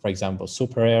on, for example,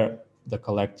 Super Rare, the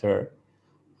collector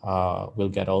will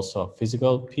get also a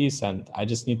physical piece. And I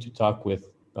just need to talk with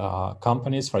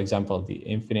companies, for example, the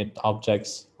Infinite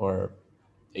Objects, or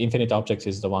Infinite Objects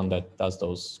is the one that does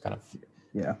those kind of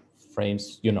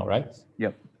frames, you know, right?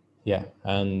 Yep. Yeah.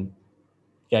 And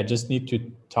yeah, I just need to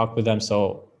talk with them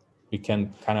so we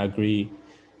can kind of agree,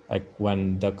 like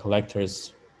when the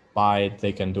collectors buy it,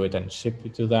 they can do it and ship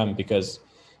it to them, because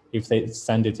if they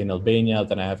send it in Albania,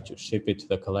 then I have to ship it to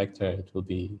the collector. It will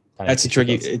be kind That's of a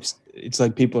tricky. It's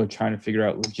like people are trying to figure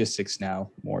out logistics now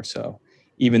more so.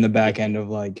 Even the back end of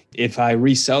like, if I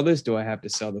resell this, do I have to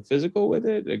sell the physical with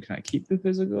it? Or can I keep the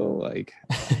physical? Like,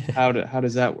 how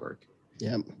does that work?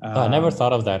 Yeah. I never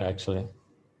thought of that actually.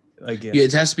 Like, yeah,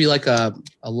 it has to be like a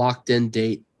locked in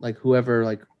date. Like whoever,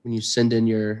 like when you send in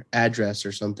your address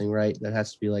or something, right? That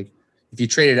has to be like, if you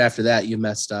trade it after that, you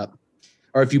messed up.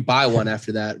 Or if you buy one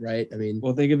after that, right? I mean,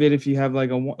 well, think of it if you have like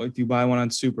if you buy one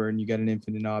on Super and you get an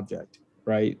Infinite Object,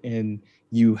 right? And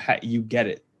you get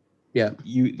it. Yeah.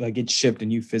 You like it's shipped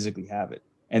and you physically have it.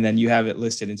 And then you have it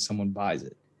listed and someone buys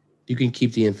it. You can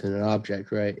keep the Infinite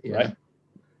Object, right? Yeah. Right.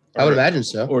 I would imagine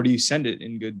so. Or do you send it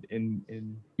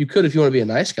in? You could if you want to be a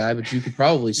nice guy, but you could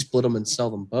probably split them and sell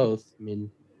them both. I mean,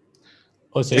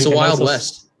 so it's a Wild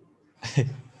West.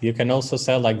 You can also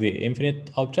sell like the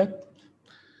Infinite Object.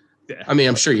 I mean,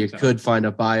 I'm sure you could find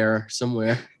a buyer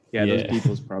somewhere. Yeah, those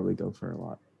people's probably go for a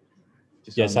lot.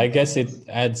 Yes, I guess it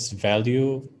adds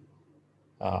value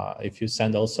if you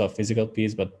send also a physical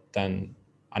piece, but then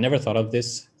I never thought of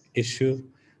this issue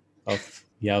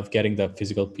of getting the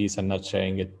physical piece and not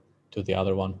sharing it to the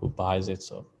other one who buys it.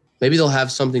 So maybe they'll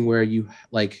have something where you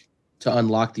like to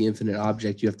unlock the Infinite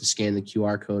Object, you have to scan the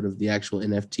QR code of the actual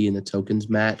NFT and the tokens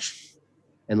match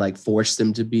and like force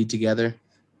them to be together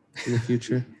in the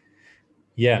future.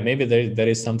 Yeah, maybe there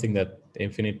is something that the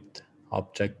Infinite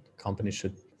Object company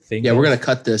should think. Yeah, of. we're gonna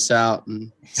cut this out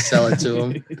and sell it to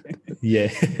them.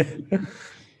 Yeah.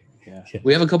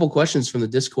 We have a couple questions from the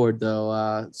Discord,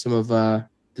 though. Some of the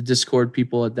Discord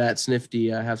people at That Snifty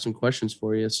have some questions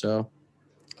for you. So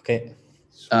Okay.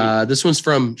 this one's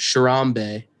from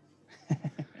Sharambe.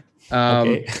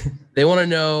 Okay. They want to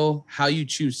know how you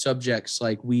choose subjects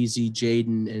like Wheezy,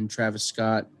 Jaden, and Travis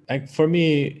Scott. Like for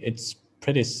me, it's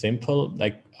pretty simple.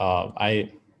 Like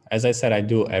as I said, I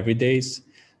do everydays.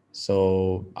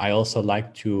 So I also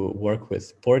like to work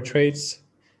with portraits,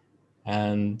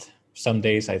 and some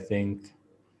days I think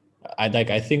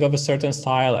of a certain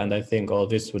style and I think, oh,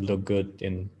 this would look good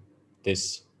in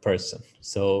this person.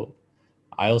 So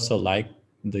I also like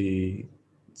the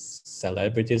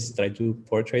celebrities that I do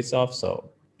portraits of. So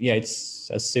yeah, it's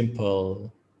a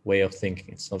simple way of thinking.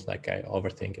 It's not like I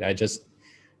overthink it. I just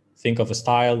think of a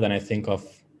style, then I think of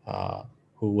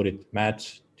who would it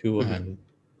match to, and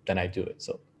then I do it.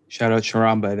 So Shout out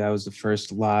Sharambe. That was the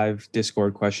first live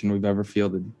Discord question we've ever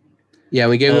fielded. Yeah,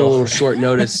 we gave it a little short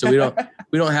notice, so we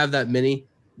don't have that many.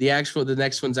 The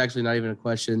next one's actually not even a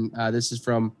question. This is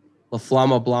from La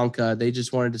Flama Blanca. They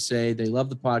just wanted to say they love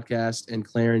the podcast, and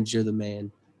Clarence, you're the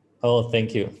man. Oh,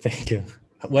 thank you.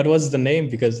 What was the name?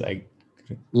 Because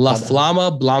La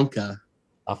Flama Blanca.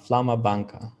 La Flama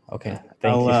Blanca. Okay,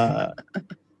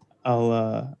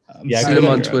 See them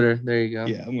on Twitter. There you go.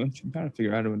 Yeah, I'm trying to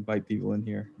figure out how to invite people in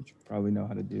here. You should probably know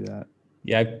how to do that.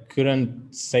 Yeah, I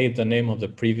couldn't say the name of the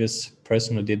previous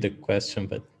person who did the question,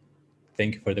 but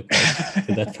thank you for the question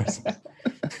to that person.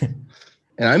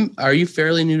 And are you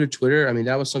fairly new to Twitter? I mean,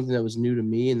 that was something that was new to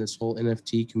me in this whole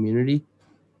NFT community.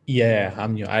 Yeah,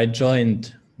 I'm new. I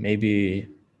joined maybe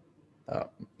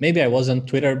I was on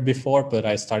Twitter before, but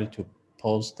I started to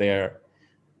post there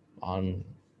on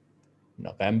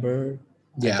November,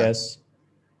 I guess,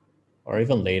 or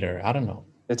even later. I don't know.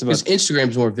 That's because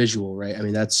Instagram's more visual, right? I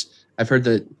mean, I've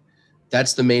heard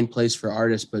that's the main place for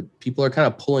artists, but people are kind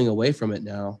of pulling away from it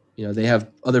now. You know, they have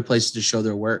other places to show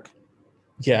their work.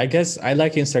 Yeah, I guess I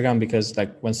like Instagram because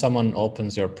like when someone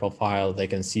opens your profile, they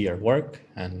can see your work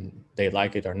and they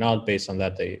like it or not. Based on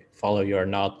that, they follow you or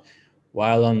not.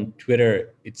 While on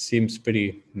Twitter, it seems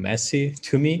pretty messy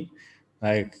to me.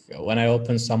 Like when I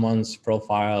open someone's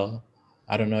profile,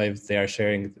 I don't know if they are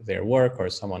sharing their work or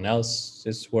someone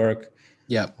else's work.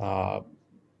 Yeah.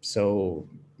 So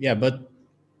yeah, but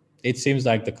it seems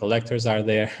like the collectors are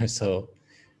there, so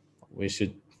we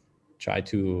should try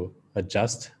to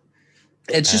adjust.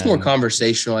 It's just more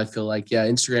conversational, I feel like. Yeah,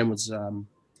 Instagram was a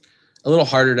little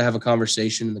harder to have a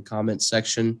conversation in the comments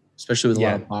section, especially with a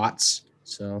lot of bots.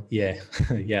 So yeah,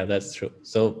 yeah, that's true.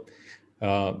 So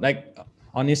like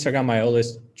on Instagram, I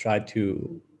always try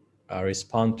to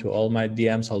respond to all my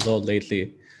DMs, although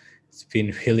lately it's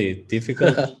been really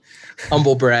difficult.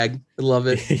 Humble brag. I love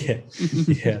it.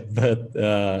 yeah.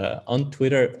 But on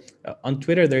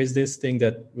Twitter, there is this thing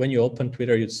that when you open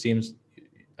Twitter, it seems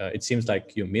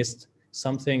like you missed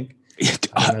something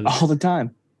all the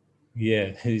time.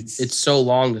 Yeah, it's so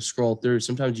long to scroll through.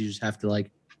 Sometimes you just have to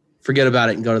like forget about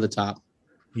it and go to the top.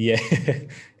 Yeah,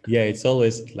 yeah, it's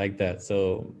always like that.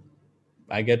 So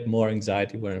I get more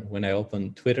anxiety when I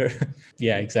open Twitter.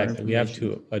 Yeah, exactly. We have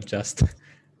to adjust.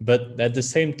 But at the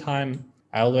same time,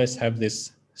 I always have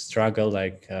this struggle,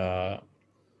 like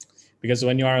because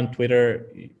when you are on Twitter,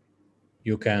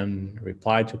 you can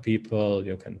reply to people,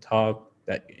 you can talk,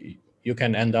 that you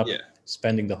can end up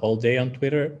spending the whole day on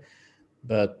Twitter.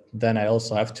 But then I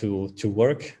also have to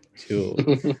work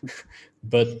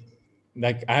but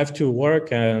like I have to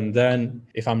work, and then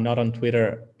if I'm not on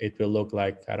Twitter, it will look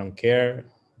like I don't care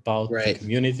about the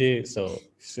community. So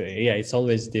yeah, it's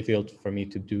always difficult for me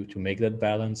to make that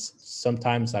balance.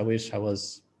 Sometimes I wish I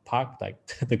was Pac, like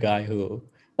the guy who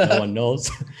no one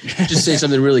knows. Just say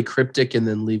something really cryptic and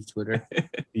then leave Twitter.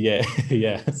 Yeah,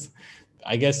 yes.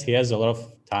 I guess he has a lot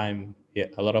of time,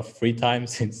 a lot of free time,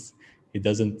 since he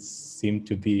doesn't seem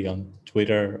to be on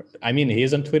Twitter. I mean, he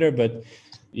is on Twitter, but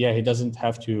yeah, he doesn't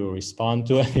have to respond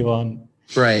to anyone.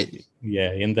 Right.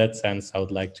 Yeah, in that sense, I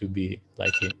would like to be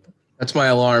like him. That's my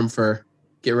alarm for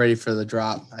get ready for the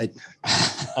drop.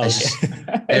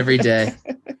 Every day.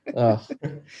 Oh.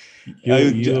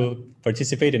 You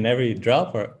participate in every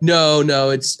drop, or no?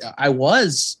 I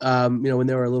was when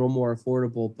they were a little more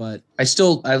affordable, but I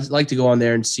like to go on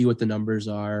there and see what the numbers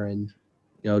are and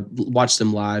watch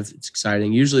them live. It's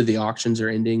exciting. Usually the auctions are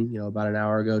ending about an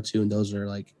hour ago too, and those are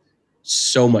like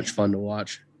so much fun to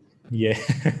watch. Yeah.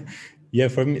 Yeah,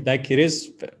 for me, like it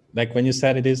is, like when you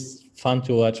said it is fun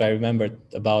to watch, I remembered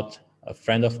about a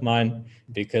friend of mine,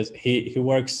 because he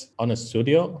works on a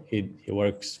studio. He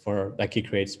works for, like, he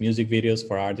creates music videos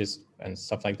for artists and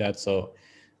stuff like that. So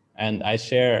and I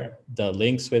share the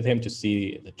links with him to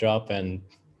see the drop, and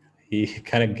he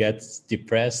kind of gets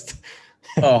depressed.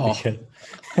 Oh.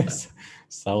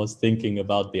 So I was thinking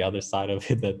about the other side of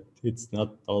it, that it's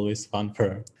not always fun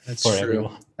for That's for true.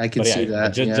 everyone. I can But see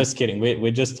that. Just kidding.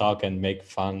 We just talk and make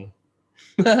fun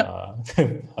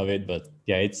of it. But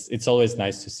yeah, it's always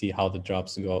nice to see how the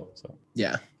drops go. So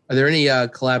Yeah. Are there any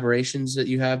collaborations that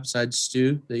you have besides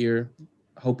Stu that you're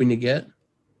hoping to get?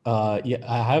 yeah,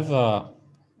 I have a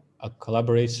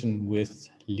collaboration with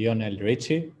Lionel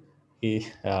Richie. He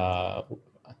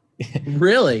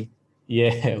Really?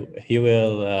 yeah, he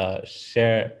will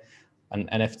share an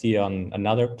NFT on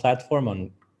another platform,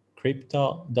 on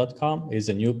crypto.com. Is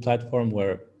a new platform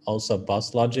where also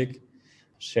Boss Logic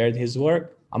shared his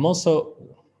work. I'm also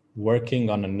working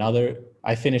on another.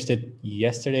 I finished it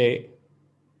yesterday,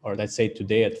 or let's say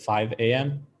today at 5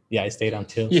 a.m. Yeah, I stayed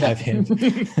until 5 a.m. To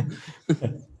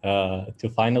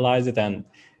finalize it. And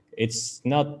it's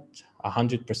not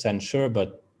 100% sure,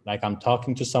 but like I'm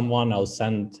talking to someone, I'll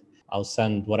send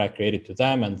what I created to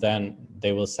them, and then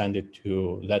they will send it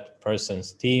to that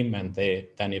person's team, and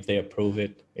then if they approve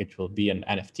it, it will be an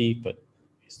NFT, but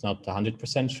it's not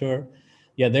 100% sure.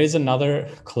 Yeah, there is another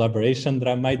collaboration that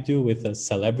I might do with a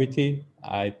celebrity.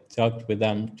 I talked with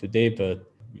them today, but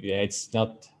yeah, it's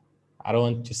not. I don't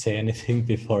want to say anything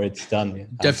before it's done.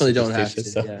 Definitely don't have to.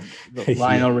 So, Yeah. The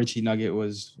Lionel Richie nugget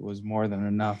was more than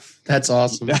enough. That's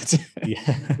awesome. yeah.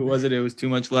 Who was it? It was Too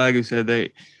Much Lag who said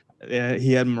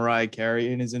he had Mariah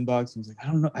Carey in his inbox. He was like, I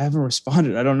don't know. I haven't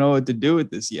responded. I don't know what to do with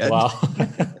this yet. Wow.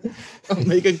 I'll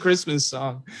make a Christmas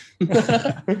song.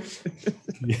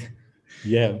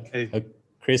 Yeah. A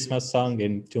Christmas song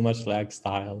in Too Much Lag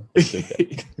style.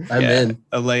 I'm in.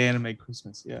 LA Anime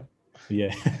Christmas. Yeah.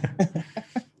 Yeah.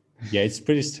 Yeah, it's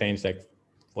pretty strange, like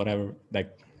whatever,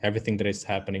 like everything that is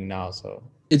happening now. So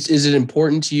Is it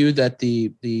important to you that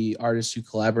the artists you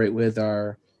collaborate with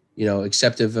are, you know,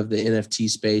 acceptive of the NFT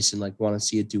space and like want to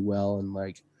see it do well and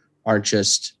like aren't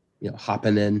just, you know,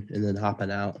 hopping in and then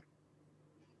hopping out?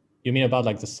 you mean about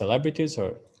like the celebrities,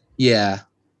 or? Yeah.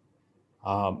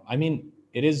 I mean,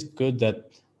 it is good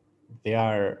that they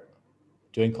are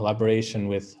doing collaboration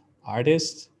with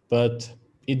artists, but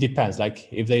it depends.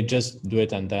 Like if they just do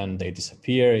it and then they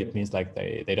disappear, it means like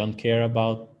they don't care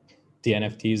about the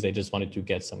NFTs. They just wanted to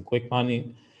get some quick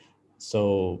money.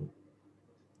 So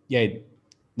yeah,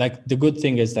 like the good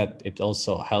thing is that it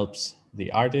also helps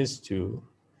the artist to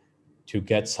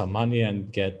get some money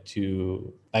and get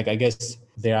to, like, I guess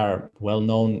they are well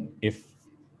known if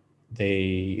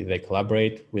they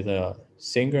collaborate with a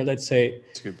singer, let's say.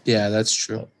 Yeah, that's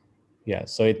true. Yeah,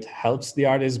 so it helps the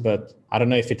artist, but I don't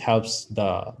know if it helps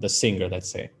the singer, let's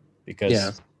say,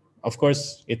 because of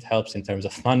course it helps in terms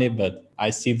of money, but I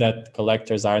see that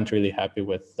collectors aren't really happy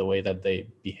with the way that they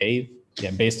behave.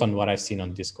 Yeah, based on what I've seen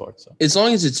on Discord. So As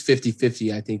long as it's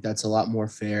 50-50, I think that's a lot more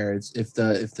fair. It's if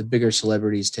the bigger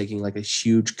celebrity is taking like a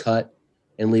huge cut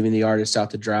and leaving the artist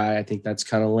out to dry, I think that's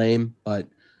kind of lame. But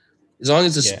as long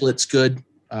as the split's good,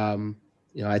 you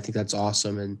know, I think that's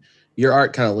awesome. And your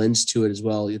art kind of lends to it as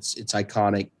well. It's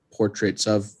iconic portraits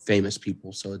of famous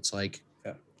people, so it's like,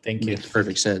 thank you. Makes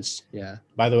perfect sense. Yeah.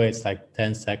 By the way, it's like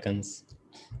 10 seconds.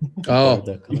 Oh,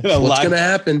 what's gonna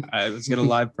happen? Let's get a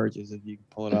live purchase if you can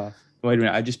pull it off. Wait a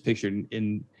minute. I just pictured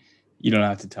in. You don't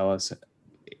have to tell us.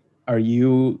 Are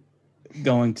you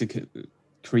going to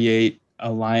create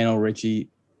a Lionel Richie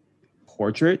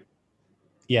portrait?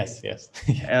 Yes.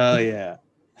 Hell yeah.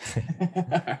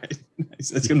 Nice.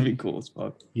 That's gonna be cool as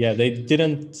fuck. Yeah, they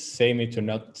didn't say me to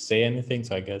not say anything,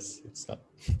 so I guess it's not.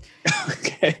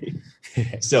 Okay.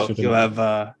 So you'll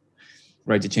have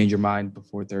right to change your mind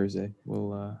before Thursday.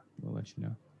 We'll let you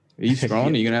know. Are you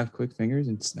scrolling? Are you gonna have quick fingers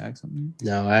and snag something?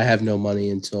 No, I have no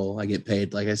money until I get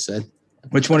paid. Like I said.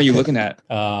 Which one are you looking at?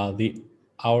 The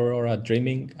Aurora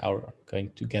Dreaming. I'm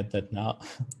going to get that now.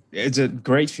 It's a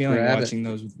great feeling Grab watching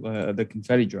those the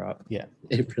confetti drop. Yeah,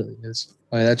 It really is.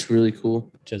 Oh, that's really cool.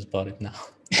 just bought it now.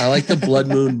 I like the Blood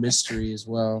Moon mystery as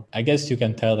well. I guess you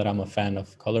can tell that I'm a fan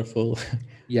of colorful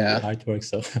Yeah. artwork.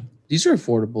 So These are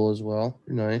affordable as well.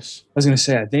 They're nice. I was gonna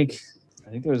say, I think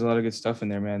there's a lot of good stuff in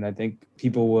there, man. I think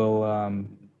people will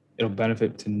it'll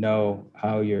benefit to know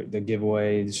how the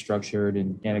giveaway is structured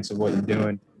and mechanics of what you're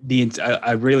doing.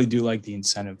 I really do like the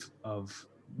incentive of,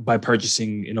 by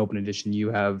purchasing an open edition,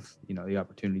 you have, you know, the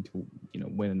opportunity to, you know,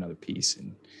 win another piece.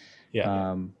 And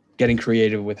getting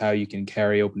creative with how you can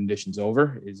carry open editions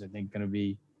over is, I think, going to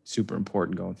be super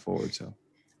important going forward. So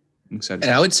I'm excited.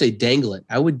 And I would say dangle it.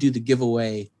 I would do the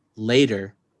giveaway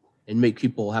later and make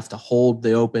people have to hold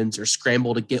the opens or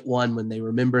scramble to get one when they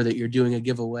remember that you're doing a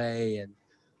giveaway. And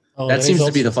that seems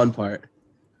to be the fun part.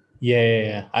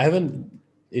 Yeah. I haven't.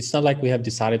 It's not like we have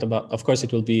decided about. Of course,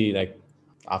 it will be like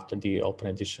after the open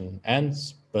edition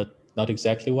ends, but not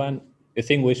exactly when. I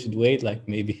think we should wait, like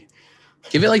maybe.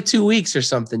 Give it like 2 weeks or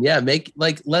something. Yeah,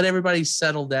 let everybody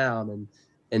settle down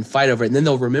and fight over it. And then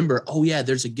they'll remember, oh yeah,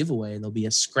 there's a giveaway, and there'll be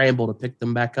a scramble to pick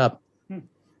them back up.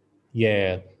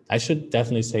 Yeah, I should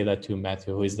definitely say that to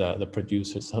Matthew, who is the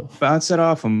producer. So Bounce it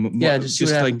off them. Yeah, just see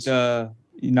what like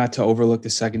not to overlook the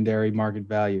secondary market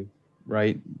value,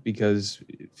 right? Because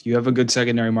if you have a good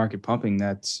secondary market pumping,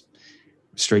 that's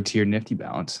straight to your Nifty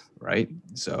balance, right?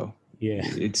 So yeah,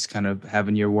 it's kind of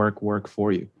having your work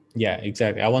for you. Yeah,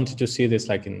 exactly. I wanted to see this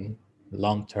like in the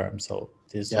long term. So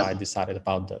this is why I decided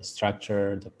about the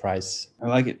structure, the price. I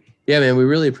like it. Yeah, man, we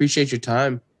really appreciate your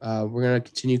time. We're going to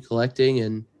continue collecting,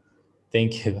 and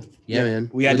thank you. Yeah, man.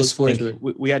 We had look forward to it.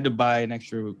 We had to buy an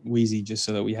extra Wheezy just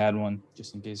so that we had one,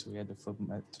 just in case we had to flip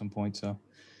them at some point. So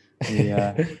we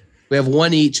have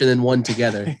one each and then one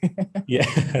together. Yeah.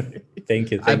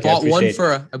 Thank you. I bought one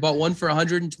for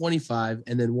 125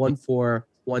 and then one for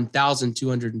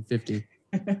 1,250.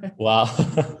 Wow.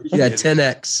 Yeah,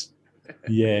 10x.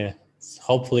 Yeah.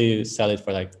 Hopefully sell it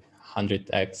for like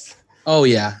 100x. Oh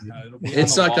yeah.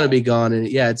 It's not going to be gone, and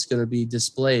it's going to be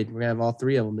displayed. We're going to have all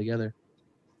three of them together.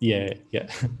 Yeah.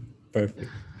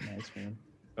 Perfect. Nice, man.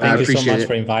 Thank you so much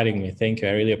for inviting me. Thank you.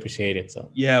 I really appreciate it. So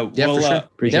yeah, for sure.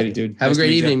 Appreciate it, dude. Have a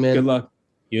great evening, man. Good luck.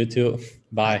 You too.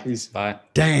 Bye. Peace. Bye.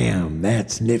 Damn,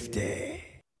 that's nifty.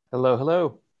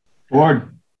 Hello.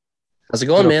 Ward. How's it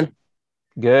going, man?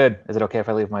 Good. Is it okay if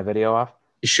I leave my video off?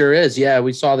 It sure is. Yeah,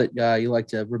 we saw that you like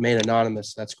to remain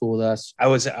anonymous. That's cool with us. I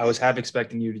was half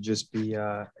expecting you to just be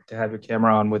to have your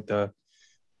camera on with the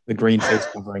green face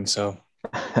covering. So,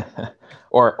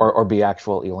 or be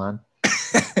actual Elon.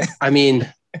 I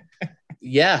mean,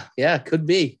 yeah, could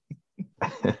be.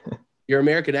 Your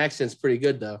American accent's pretty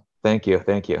good, though. Thank you.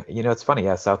 You know, it's funny.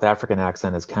 Yeah, South African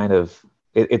accent is kind of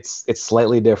it's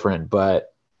slightly different,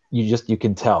 but you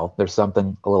can tell there's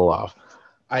something a little off.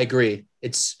 I agree.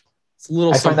 It's a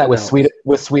little. I find that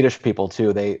with Swedish people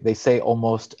too. They say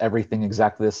almost everything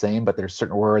exactly the same, but there's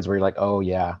certain words where you're like, oh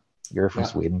yeah, you're from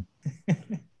Sweden.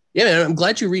 Yeah, man, I'm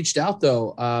glad you reached out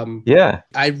though. Yeah,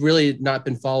 I've really not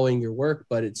been following your work,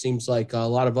 but it seems like a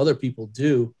lot of other people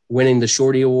do, winning the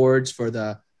Shorty Awards for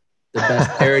the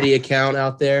best parody account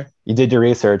out there. You did your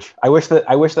research. I wish that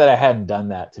I hadn't done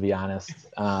that, to be honest.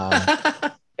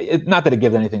 Not that it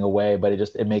gives anything away, but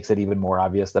it makes it even more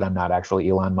obvious that I'm not actually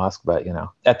Elon Musk. But you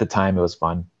know, at the time it was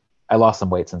fun. I lost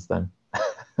some weight since then.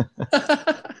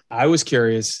 I was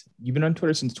curious. You've been on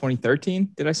Twitter since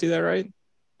 2013. Did I see that right?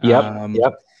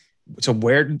 Yep. So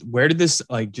where did this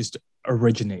like just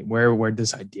originate? Where did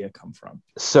this idea come from?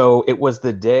 So it was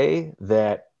the day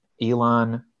that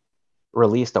Elon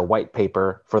released a white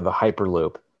paper for the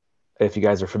Hyperloop. If you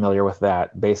guys are familiar with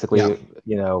that, basically,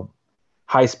 you know,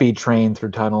 high-speed train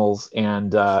through tunnels,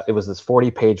 and it was this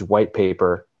 40-page white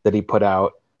paper that he put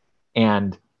out,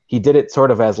 and he did it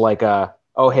sort of as like hey,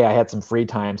 I had some free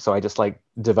time, so I just like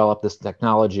developed this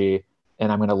technology,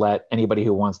 and I'm going to let anybody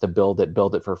who wants to build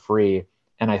it for free.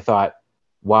 And I thought,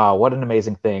 wow, what an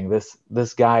amazing thing!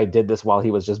 This guy did this while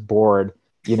he was just bored.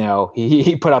 You know,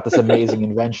 he put out this amazing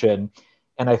invention,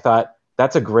 and I thought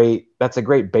that's a great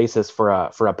basis for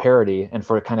a parody and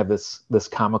for kind of this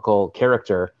comical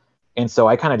character. And so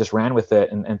I kind of just ran with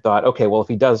it and thought, okay, well, if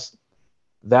he does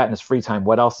that in his free time,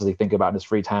 what else does he think about in his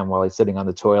free time while he's sitting on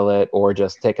the toilet or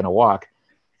just taking a walk?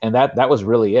 And that was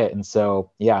really it. And so,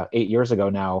 8 years ago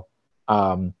now,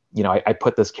 you know, I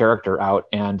put this character out,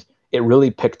 and it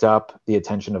really picked up the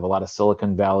attention of a lot of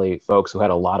Silicon Valley folks who had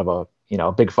a lot of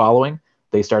a big following.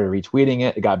 They started retweeting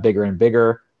it. It got bigger and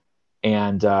bigger.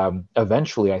 And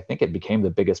eventually, I think it became the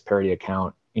biggest parody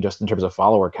account just in terms of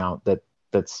follower count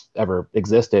that's ever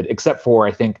existed, except for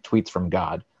I think tweets from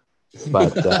God.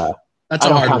 But that's I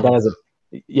don't count that as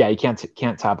you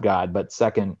can't top God. But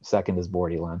second is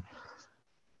Bored Elon.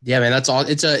 Yeah, man, that's all.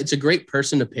 It's a great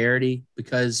person to parody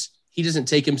because he doesn't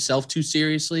take himself too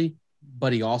seriously,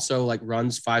 but he also like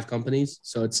runs 5 companies,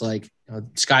 so it's like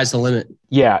sky's the limit.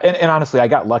 Yeah, and honestly, I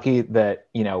got lucky that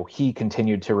he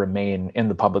continued to remain in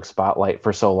the public spotlight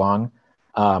for so long.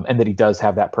 And that he does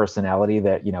have that personality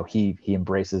that, he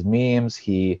embraces memes.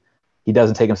 He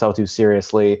doesn't take himself too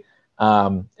seriously.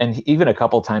 And even a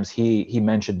couple times he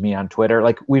mentioned me on Twitter.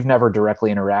 Like, we've never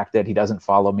directly interacted. He doesn't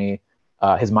follow me.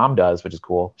 His mom does, which is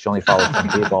cool. She only follows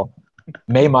 10 people.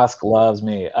 May Musk loves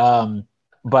me.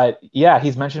 But yeah,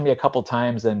 he's mentioned me a couple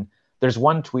times. And there's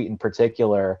one tweet in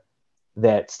particular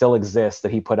that still exists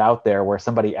that he put out there where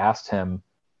somebody asked him,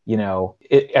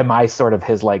 am I sort of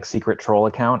his like secret troll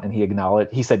account? And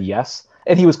he said yes.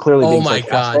 And he was clearly being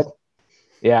sarcastic.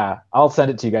 Yeah, I'll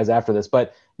send it to you guys after this.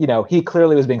 But he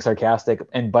clearly was being sarcastic,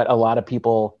 but a lot of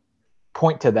people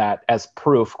point to that as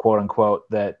proof, quote unquote,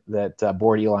 that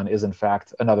Bored Elon is in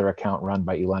fact another account run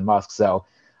by Elon Musk. So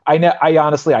I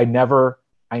honestly, I never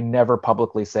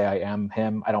publicly say I am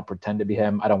him. I don't pretend to be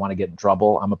him. I don't want to get in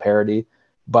trouble. I'm a parody,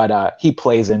 but he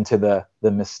plays into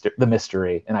the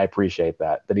mystery, and I appreciate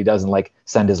that he doesn't like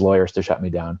send his lawyers to shut me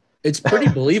down. It's pretty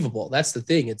believable. That's the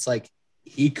thing. It's like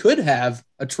he could have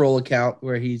a troll account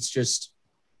where he's just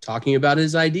talking about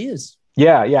his ideas.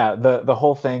 Yeah. The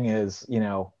whole thing is,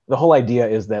 the whole idea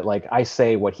is that like I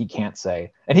say what he can't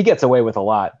say, and he gets away with a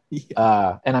lot.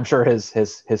 Yeah. And I'm sure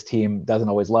his team doesn't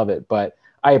always love it, but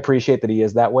I appreciate that he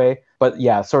is that way. But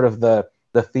yeah, sort of the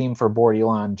theme for Bored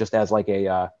Elon, just as like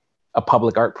a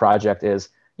public art project, is,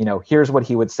 here's what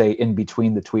he would say in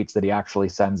between the tweets that he actually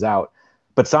sends out.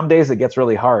 But some days it gets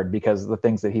really hard because the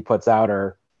things that he puts out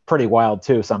are pretty wild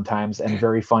too sometimes, and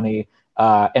very funny.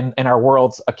 And our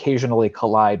worlds occasionally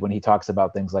collide when he talks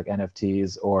about things like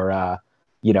NFTs or,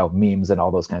 memes and all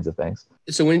those kinds of things.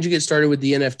 So when did you get started with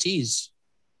the NFTs?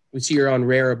 We see you're on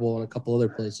Rarible and a couple other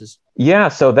places. Yeah,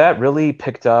 so that really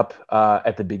picked up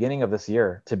at the beginning of this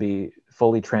year, to be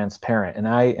fully transparent. And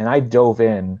I dove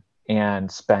in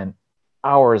and spent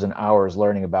hours and hours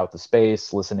learning about the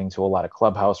space, listening to a lot of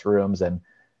Clubhouse rooms. And,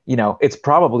 it's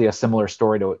probably a similar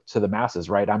story to the masses,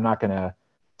 right? I'm not going to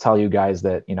tell you guys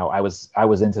that, I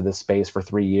was into this space for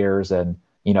 3 years and,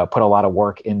 put a lot of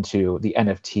work into the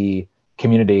NFT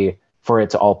community for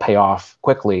it to all pay off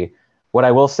quickly. What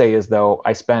I will say is, though,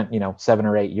 I spent, 7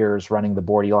 or 8 years running the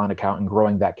Bored Elon account and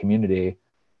growing that community,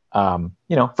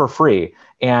 for free,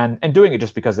 and doing it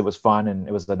just because it was fun and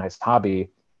it was a nice hobby.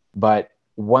 But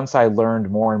once I learned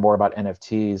more and more about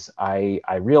NFTs,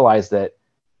 I realized that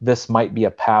this might be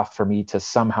a path for me to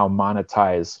somehow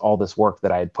monetize all this work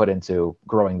that I had put into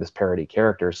growing this parody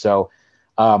character. So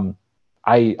I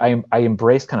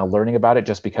embraced kind of learning about it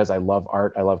just because I love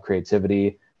art. I love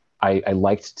creativity. I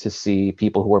liked to see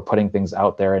people who were putting things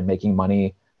out there and making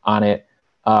money on it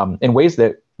in ways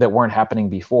that weren't happening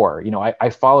before. I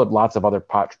followed lots of other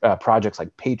projects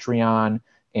like Patreon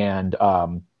and,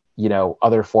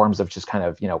 other forms of just kind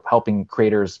of, helping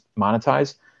creators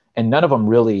monetize. And none of them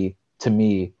really, to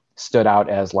me, stood out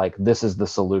as like, this is the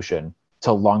solution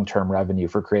to long-term revenue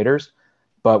for creators.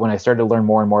 But when I started to learn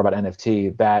more and more about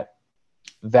NFT,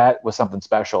 that was something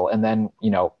special. And then,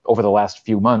 over the last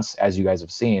few months, as you guys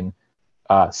have seen,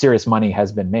 serious money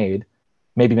has been made.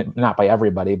 Maybe not by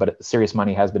everybody, but serious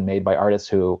money has been made by artists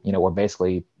who, were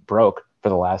basically broke for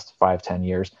the last 5-10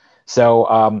 years. So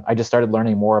I just started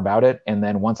learning more about it. And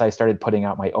then once I started putting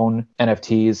out my own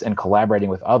NFTs and collaborating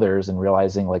with others and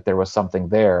realizing like there was something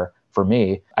there for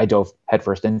me, I dove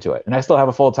headfirst into it. And I still have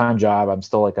a full-time job. I'm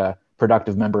still like a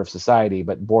productive member of society,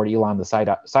 but Bored Elon, the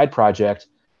side project,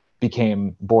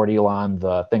 became Bored Elon,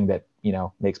 the thing that,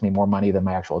 makes me more money than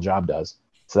my actual job does.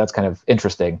 So that's kind of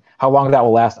interesting. How long that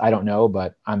will last, I don't know,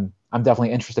 but I'm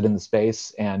definitely interested in the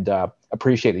space and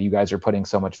appreciate that you guys are putting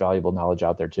so much valuable knowledge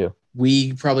out there too.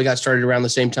 We probably got started around the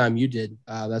same time you did.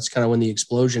 That's kind of when the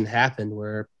explosion happened,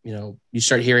 where, you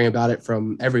start hearing about it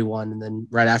from everyone. And then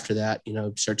right after that,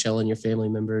 start telling your family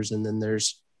members. And then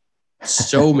there's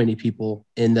so many people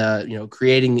in the,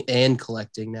 creating and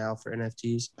collecting now for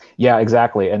NFTs. Yeah,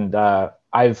 exactly. And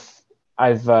I've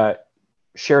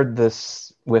shared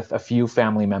this with a few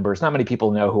family members. Not many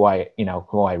people know who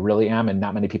I really am, and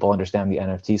not many people understand the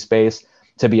NFT space.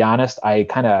 To be honest, I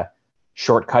kind of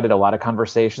shortcutted a lot of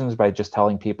conversations by just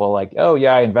telling people like, oh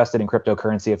yeah, I invested in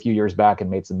cryptocurrency a few years back and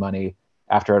made some money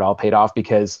after it all paid off,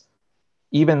 because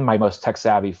even my most tech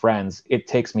savvy friends, it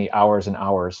takes me hours and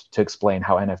hours to explain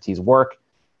how NFTs work.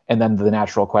 And then the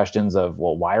natural questions of,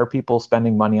 well, why are people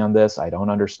spending money on this? I don't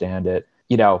understand it,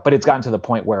 but it's gotten to the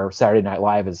point where Saturday Night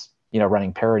Live is,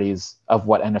 running parodies of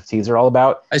what NFTs are all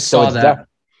about. I saw that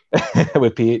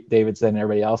with Pete Davidson and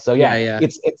everybody else. So yeah.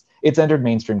 It's entered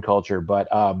mainstream culture, but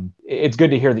it's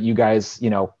good to hear that you guys,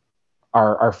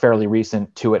 are fairly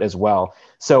recent to it as well.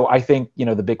 So I think,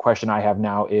 the big question I have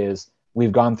now is,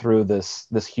 we've gone through this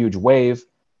huge wave.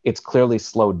 It's clearly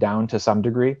slowed down to some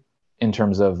degree in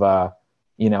terms of,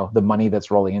 the money that's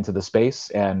rolling into the space.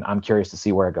 And I'm curious to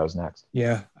see where it goes next.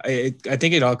 Yeah, I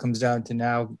think it all comes down to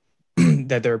now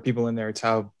that there are people in there. It's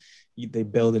how they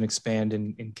build and expand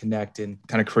and connect and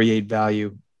kind of create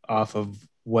value off of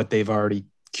what they've already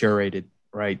curated,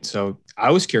 right? So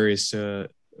I was curious,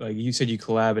 like you said, you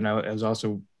collab, and I was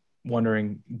also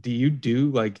wondering, do you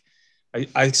do like,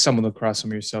 I stumbled across some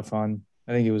of your stuff on,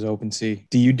 I think it was OpenSea.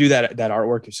 Do you do that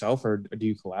artwork yourself, or do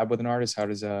you collab with an artist? How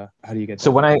do you get that?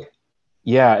 So when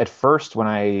Yeah, at first when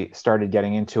I started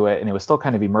getting into it, and it was still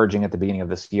kind of emerging at the beginning of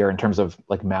this year in terms of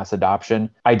like mass adoption,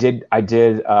 I did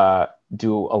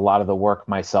do a lot of the work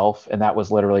myself, and that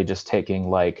was literally just taking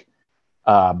like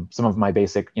some of my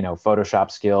basic, Photoshop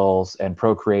skills and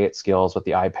Procreate skills with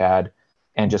the iPad,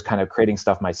 and just kind of creating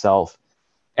stuff myself.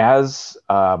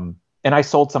 And I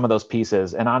sold some of those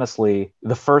pieces, and honestly,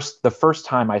 the first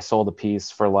time I sold a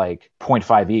piece for like zero point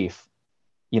 0.5 ETH,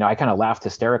 I kind of laughed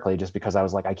hysterically just because I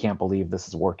was like, I can't believe this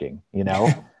is working, and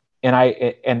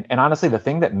honestly, the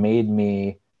thing that made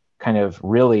me kind of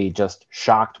really just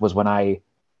shocked was when I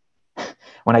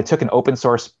took an open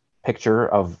source picture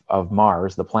of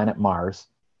Mars, the planet Mars,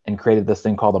 and created this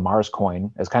thing called the Mars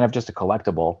coin as kind of just a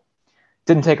collectible.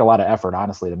 Didn't take a lot of effort,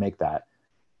 honestly, to make that.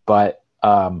 But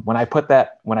when I put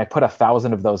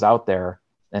 1,000 of those out there,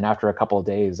 and after a couple of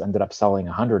days ended up selling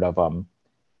 100 of them,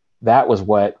 that was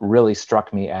what really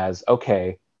struck me as,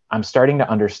 okay, I'm starting to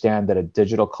understand that a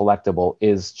digital collectible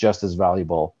is just as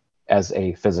valuable as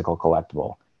a physical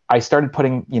collectible. I started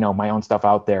putting, my own stuff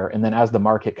out there. And then as the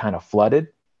market kind of flooded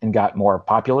and got more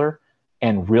popular,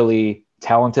 and really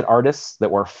talented artists that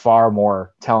were far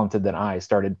more talented than I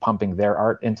started pumping their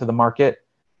art into the market,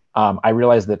 I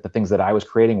realized that the things that I was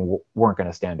creating weren't going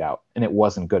to stand out, and it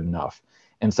wasn't good enough.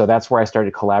 And so that's where I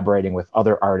started collaborating with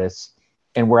other artists.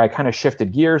 And where I kind of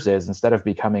shifted gears is, instead of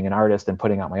becoming an artist and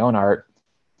putting out my own art,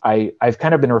 I've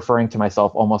kind of been referring to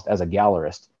myself almost as a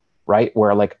gallerist, right?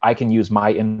 Where like I can use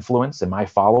my influence and my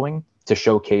following to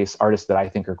showcase artists that I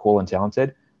think are cool and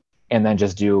talented, and then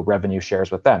just do revenue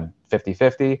shares with them,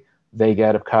 50-50. They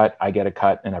get a cut, I get a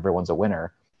cut, and everyone's a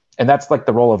winner. And that's like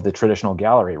the role of the traditional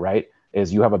gallery, right?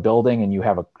 Is you have a building and you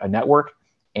have a network,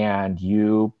 and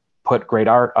you put great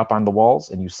art up on the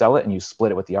walls and you sell it and you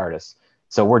split it with the artists.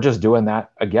 So we're just doing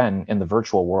that again in the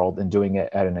virtual world and doing it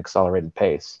at an accelerated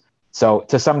pace. So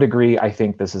to some degree, I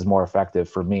think this is more effective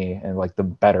for me and like the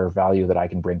better value that I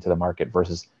can bring to the market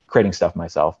versus creating stuff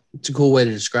myself. It's a cool way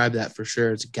to describe that for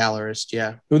sure. It's a gallerist.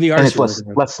 Yeah. Who are the And artists it's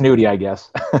less snooty, I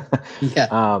guess.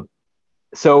 Yeah.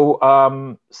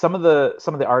 So some of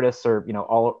the artists are,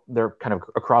 they're kind of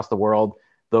across the world.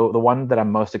 The one that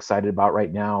I'm most excited about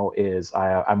right now is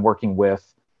I'm working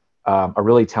with a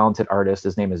really talented artist.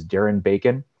 His name is Darren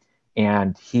Bacon,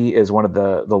 and he is one of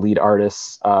the lead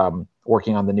artists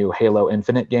working on the new Halo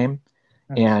Infinite game.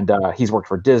 And he's worked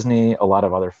for Disney, a lot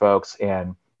of other folks,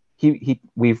 and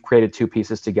we've created two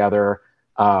pieces together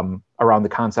around the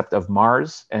concept of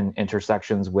Mars and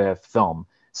intersections with film.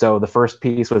 So the first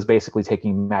piece was basically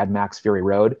taking Mad Max Fury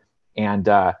Road, and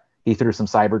he threw some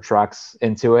Cybertrucks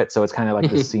into it. So it's kind of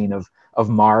like the scene of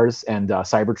Mars and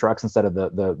Cybertrucks instead of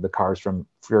the cars from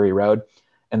Fury Road.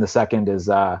 And the second is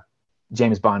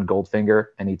James Bond Goldfinger,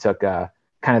 and he took kind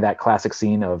of that classic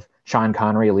scene of Sean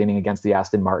Connery leaning against the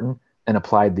Aston Martin and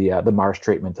applied the Mars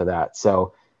treatment to that.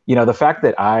 So the fact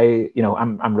that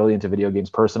I'm really into video games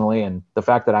personally, and the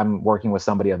fact that I'm working with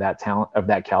somebody of that talent, of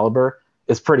that caliber,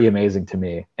 is pretty amazing to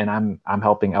me, and I'm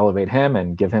helping elevate him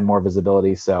and give him more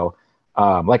visibility. So,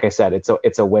 like I said,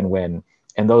 it's a win-win,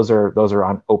 and those are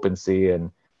on OpenSea,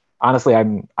 and honestly,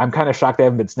 I'm kind of shocked they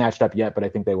haven't been snatched up yet, but I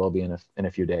think they will be in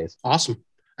a few days. Awesome.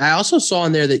 I also saw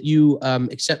in there that you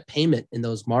accept payment in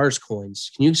those Mars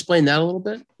coins. Can you explain that a little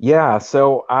bit? Yeah.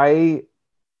 So I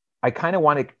kind of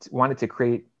wanted to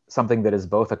create something that is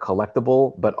both a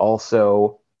collectible but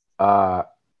also a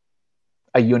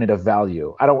unit of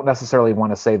value. I don't necessarily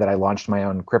want to say that I launched my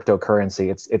own cryptocurrency.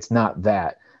 It's not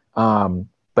that.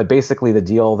 But basically the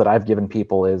deal that I've given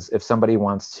people is, if somebody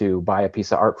wants to buy a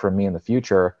piece of art from me in the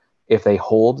future, if they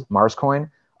hold Mars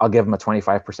coin, I'll give them a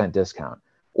 25% discount.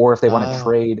 Or if they want to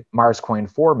trade Mars coin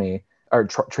for me, or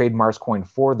trade Mars coin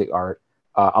for the art,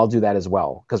 I'll do that as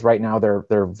well. Because right now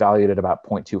they're valued at about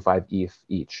 0.25 ETH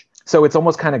each. So it's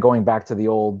almost kind of going back to the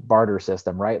old barter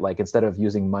system, right? Like instead of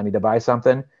using money to buy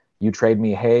something, you trade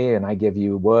me hay and I give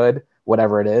you wood,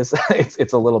 whatever it is.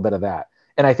 It's a little bit of that.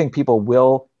 And I think people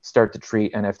will start to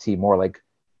treat NFT more like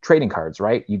trading cards,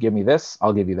 right? You give me this,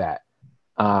 I'll give you that.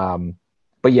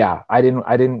 But yeah, I didn't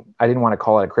want to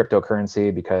call it a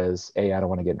cryptocurrency because I don't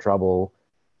want to get in trouble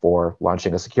for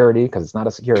launching a security, because it's not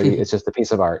a security, it's just a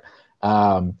piece of art.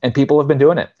 And people have been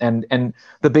doing it. And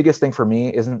the biggest thing for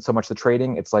me isn't so much the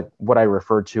trading, it's like what I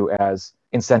refer to as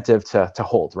incentive to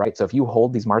hold, right? So if you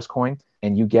hold these Mars coin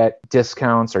and you get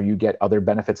discounts or you get other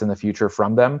benefits in the future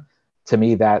from them, to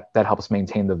me, that helps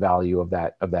maintain the value of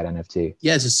that NFT.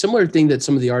 Yeah, it's a similar thing that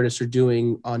some of the artists are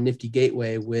doing on Nifty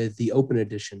Gateway with the open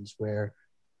editions, where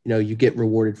you get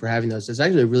rewarded for having those. It's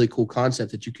actually a really cool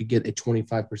concept that you could get a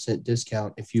 25%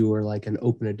 discount if you were like an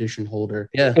open edition holder.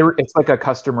 Yeah. It's like a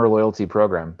customer loyalty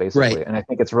program, basically. Right. And I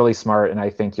think it's really smart. And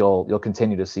I think you'll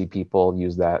continue to see people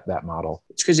use that model.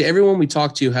 It's crazy. Everyone we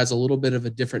talk to has a little bit of a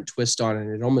different twist on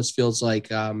it. It almost feels like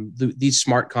these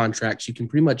smart contracts, you can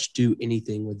pretty much do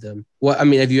anything with them.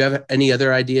 Have you have any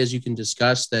other ideas you can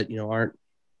discuss that, aren't,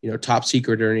 top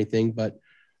secret or anything, but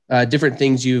different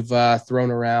things you've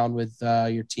thrown around with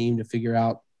your team to figure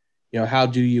out, how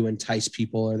do you entice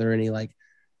people? Are there any like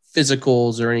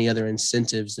physicals or any other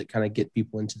incentives that kind of get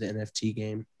people into the NFT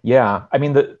game? Yeah. I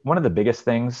mean, one of the biggest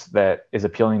things that is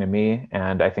appealing to me,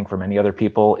 and I think for many other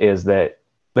people, is that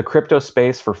the crypto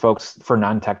space for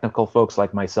non-technical folks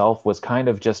like myself was kind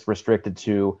of just restricted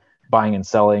to buying and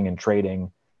selling and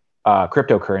trading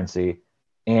cryptocurrency.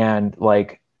 And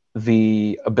like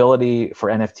the ability for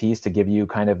NFTs to give you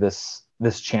kind of this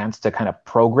chance to kind of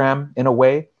program in a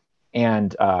way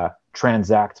and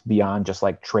transact beyond just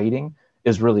like trading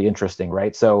is really interesting,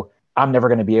 right? So I'm never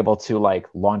going to be able to like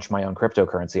launch my own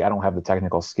cryptocurrency. I don't have the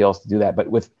technical skills to do that. But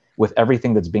with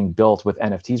everything that's being built with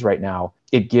NFTs right now,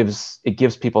 it gives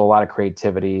people a lot of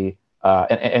creativity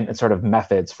and sort of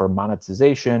methods for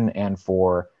monetization and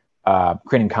for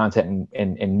creating content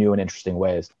in new and interesting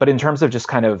ways. But in terms of just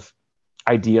kind of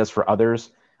ideas for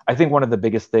others, I think one of the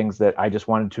biggest things that I just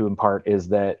wanted to impart is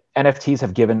that NFTs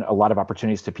have given a lot of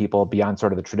opportunities to people beyond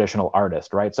sort of the traditional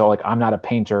artist, right? So like, I'm not a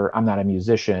painter, I'm not a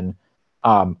musician,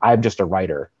 I'm just a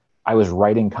writer. I was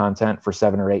writing content for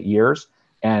 7 or 8 years,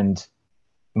 and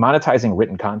monetizing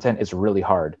written content is really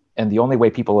hard. And the only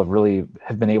way people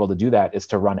have been able to do that is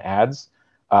to run ads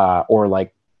or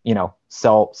like,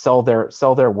 sell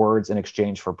their words in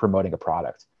exchange for promoting a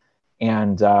product.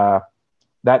 And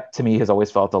that to me has always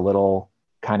felt a little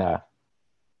kind of,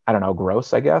 I don't know,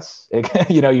 gross, I guess.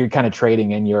 You're kind of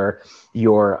trading in your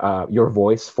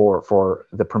voice for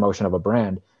the promotion of a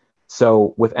brand.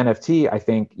 So with NFT, I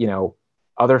think,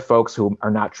 other folks who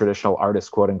are not traditional artists,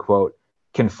 quote unquote,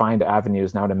 can find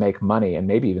avenues now to make money, and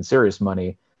maybe even serious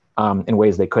money, in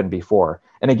ways they couldn't before.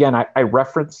 And again, I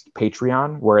referenced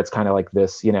Patreon, where it's kind of like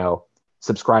this,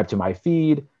 subscribe to my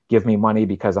feed, give me money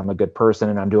because I'm a good person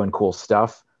and I'm doing cool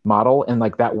stuff model. And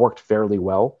like that worked fairly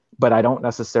well, but I don't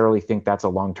necessarily think that's a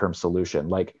long-term solution.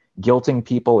 Like guilting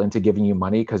people into giving you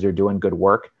money because you're doing good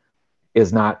work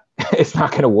is not, it's not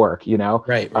going to work,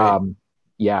 Right.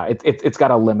 Yeah, it's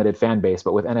got a limited fan base,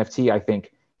 but with NFT, I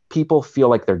think people feel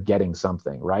like they're getting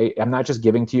something, right? I'm not just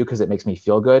giving to you because it makes me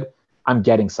feel good. I'm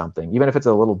getting something, even if it's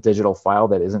a little digital file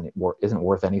that isn't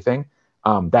worth anything.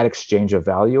 That exchange of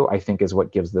value, I think, is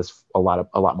what gives this a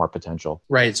lot more potential.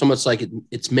 Right. It's almost like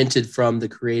it's minted from the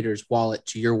creator's wallet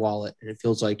to your wallet, and it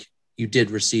feels like you did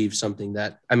receive something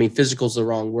that, physical is the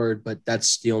wrong word, but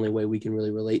that's the only way we can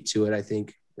really relate to it, I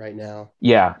think, right now.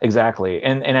 Yeah, exactly.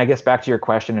 And I guess back to your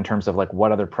question in terms of like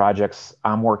what other projects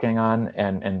I'm working on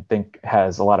and think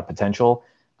has a lot of potential.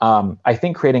 I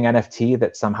think creating NFT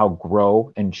that somehow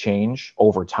grow and change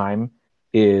over time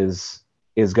is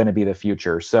going to be the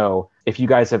future. So if you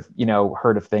guys have,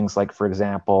 heard of things like, for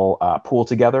example, Pool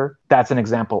Together, that's an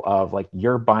example of like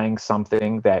you're buying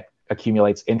something that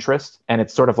accumulates interest. And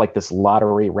it's sort of like this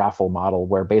lottery raffle model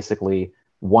where basically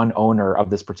one owner of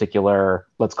this particular,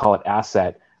 let's call it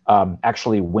asset,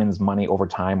 actually wins money over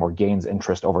time or gains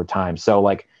interest over time. So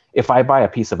like if I buy a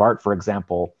piece of art, for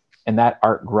example, and that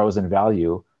art grows in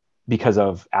value because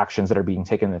of actions that are being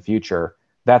taken in the future,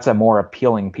 that's a more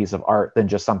appealing piece of art than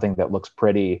just something that looks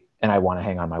pretty and I want to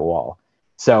hang on my wall.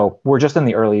 So we're just in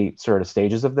the early sort of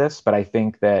stages of this, but I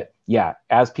think that, yeah,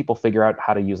 as people figure out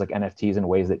how to use like NFTs in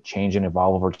ways that change and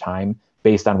evolve over time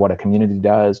based on what a community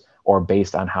does or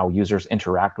based on how users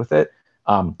interact with it,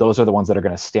 those are the ones that are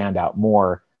going to stand out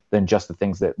more than just the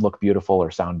things that look beautiful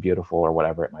or sound beautiful or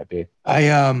whatever it might be.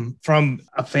 From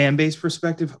a fan base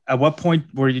perspective, at what point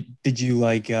did you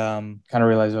like kind of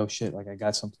realize, oh shit, like I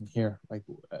got something here, like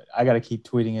I got to keep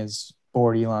tweeting as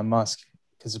bored Elon Musk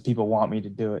because the people want me to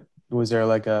do it? Was there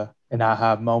like an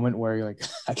aha moment where you're like,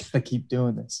 I got to keep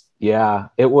doing this? Yeah,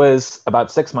 it was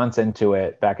about 6 months into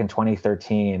it back in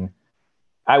 2013.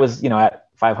 I was, at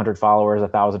 500 followers,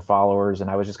 1,000 followers, and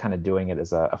I was just kind of doing it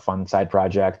as a fun side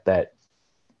project that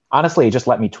honestly just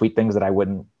let me tweet things that I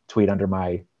wouldn't tweet under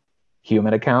my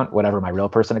human account, whatever, my real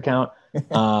person account.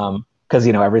 Because,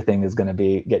 everything is going to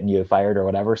be getting you fired or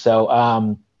whatever. So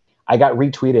I got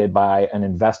retweeted by an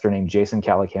investor named Jason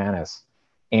Calacanis,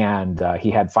 and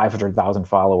he had 500,000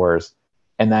 followers.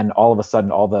 And then all of a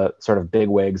sudden, all the sort of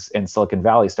bigwigs in Silicon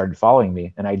Valley started following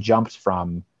me. And I jumped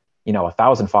from,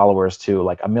 1,000 followers to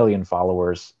like 1 million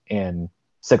followers in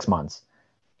 6 months.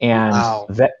 And wow.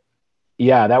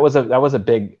 Yeah, that was a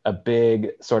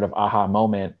big sort of aha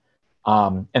moment.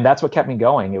 And that's what kept me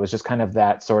going. It was just kind of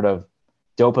that sort of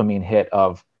dopamine hit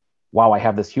of, wow, I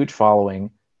have this huge following,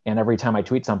 and every time I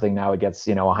tweet something now, it gets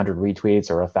 100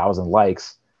 retweets or 1,000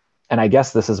 likes. And I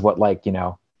guess this is what Instagram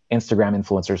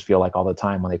influencers feel like all the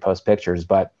time when they post pictures.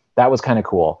 But that was kind of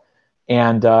cool.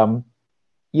 And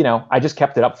I just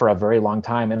kept it up for a very long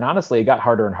time. And honestly, it got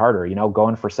harder and harder.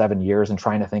 Going for 7 years and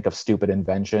trying to think of stupid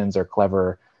inventions or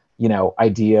clever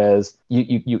ideas,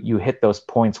 you hit those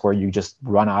points where you just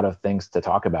run out of things to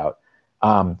talk about.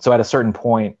 So at a certain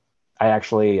point, I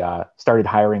actually started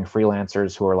hiring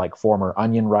freelancers who are like former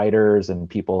Onion writers and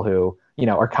people who,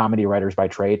 are comedy writers by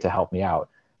trade to help me out.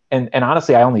 And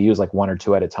honestly, I only use like one or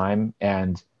two at a time.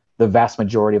 And the vast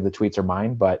majority of the tweets are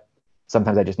mine, but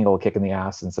sometimes I just need a little kick in the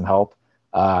ass and some help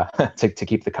to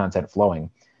keep the content flowing.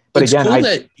 But it's again, cool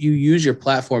that you use your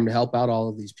platform to help out all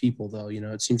of these people, though.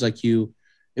 It seems like you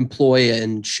employ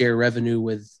and share revenue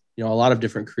with a lot of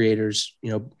different creators,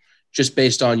 just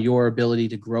based on your ability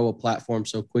to grow a platform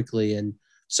so quickly. And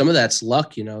some of that's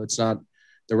luck. It's not,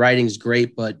 the writing's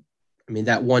great, but I mean,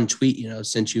 that one tweet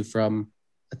sent you from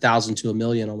 1,000 to 1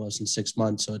 million almost in 6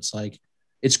 months. So it's like,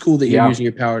 it's cool that you're using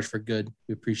your powers for good.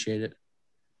 We appreciate it.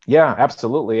 Yeah,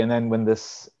 absolutely. And then when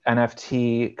this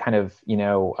NFT kind of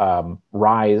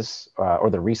rise or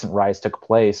the recent rise took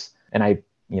place, and I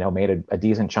made a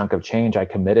decent chunk of change, I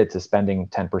committed to spending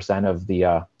 10% of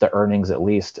the earnings at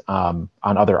least on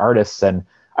other artists. And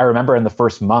I remember in the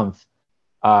first month,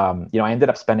 I ended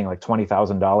up spending like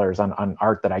 $20,000 on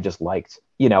art that I just liked.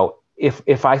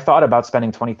 If I thought about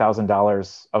spending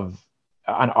 $20,000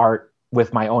 on art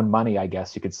with my own money, I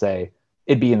guess you could say,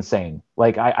 it'd be insane.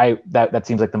 Like that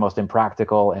seems like the most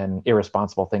impractical and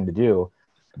irresponsible thing to do.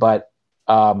 But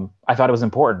I thought it was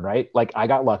important, right? Like I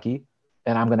got lucky,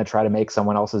 and I'm going to try to make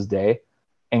someone else's day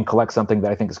and collect something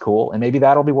that I think is cool. And maybe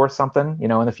that'll be worth something,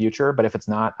 in the future. But if it's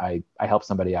not, I help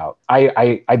somebody out.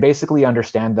 I basically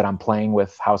understand that I'm playing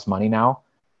with house money now,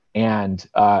 and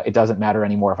it doesn't matter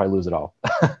anymore if I lose it all.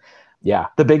 Yeah.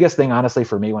 The biggest thing, honestly,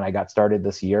 for me when I got started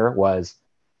this year was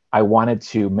I wanted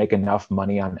to make enough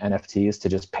money on NFTs to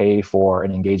just pay for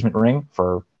an engagement ring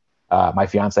for my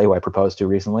fiance, who I proposed to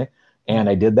recently. And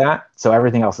I did that. So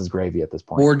everything else is gravy at this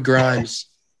point. Board Grimes.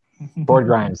 Board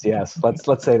Grimes, yes.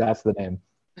 Let's say that's the name.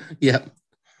 Yeah.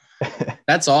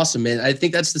 That's awesome, man. I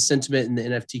think that's the sentiment in the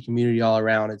NFT community all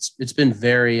around. It's been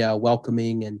very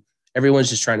welcoming, and everyone's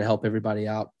just trying to help everybody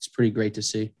out. It's pretty great to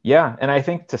see. Yeah. And I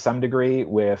think to some degree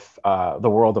with the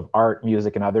world of art,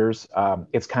 music, and others,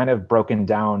 it's kind of broken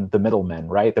down the middlemen,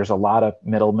 right? There's a lot of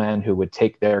middlemen who would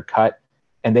take their cut,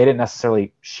 and they didn't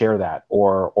necessarily share that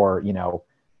or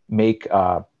make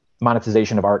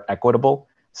monetization of art equitable.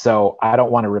 So I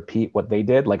don't want to repeat what they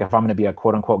did. Like if I'm going to be a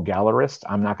quote unquote gallerist,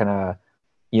 I'm not going to,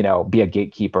 be a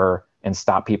gatekeeper and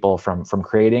stop people from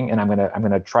creating. And I'm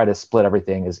going to try to split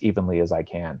everything as evenly as I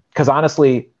can. Because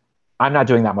honestly, I'm not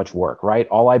doing that much work, right?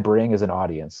 All I bring is an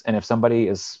audience. And if somebody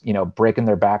is, breaking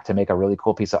their back to make a really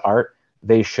cool piece of art,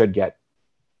 they should get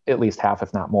at least half,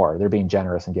 if not more. They're being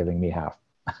generous and giving me half.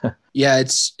 Yeah,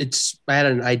 it's. I had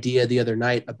an idea the other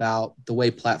night about the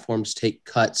way platforms take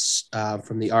cuts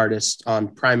from the artist on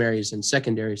primaries and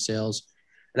secondary sales,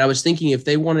 and I was thinking if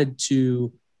they wanted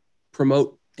to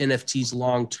promote NFTs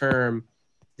long term,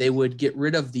 they would get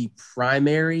rid of the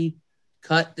primary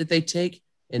cut that they take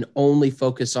and only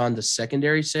focus on the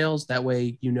secondary sales. That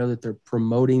way, that they're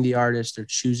promoting the artist, they're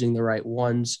choosing the right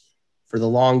ones for the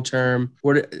long term.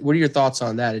 What are your thoughts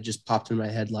on that? It just popped in my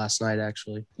head last night,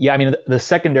 actually. Yeah, I mean, the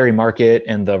secondary market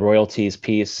and the royalties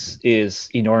piece is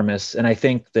enormous. And I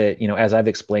think that, as I've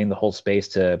explained the whole space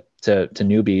to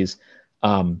newbies,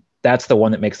 that's the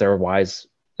one that makes their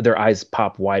eyes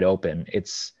pop wide open.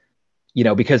 It's,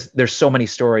 because there's so many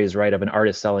stories, right, of an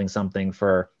artist selling something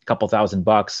for a couple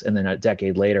 $1,000 and then a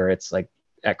decade later, it's like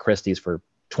at Christie's for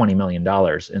 $20 million.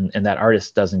 And that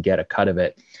artist doesn't get a cut of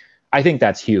it. I think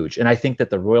that's huge. And I think that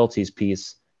the royalties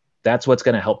piece, that's what's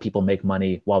going to help people make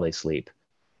money while they sleep.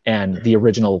 And the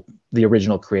original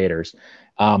creators.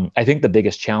 I think the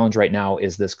biggest challenge right now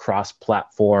is this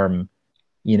cross-platform,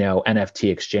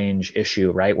 NFT exchange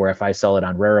issue, right? Where if I sell it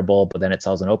on Rarible, but then it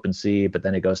sells on OpenSea, but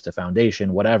then it goes to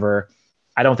Foundation, whatever.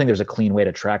 I don't think there's a clean way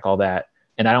to track all that.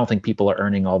 And I don't think people are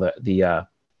earning all the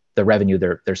revenue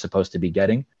they're supposed to be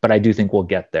getting, but I do think we'll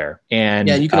get there. And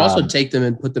yeah, you can also take them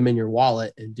and put them in your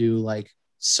wallet and do like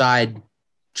side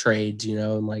trades,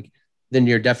 and like then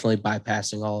you're definitely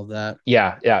bypassing all of that.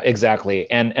 Yeah, exactly.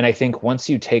 And I think once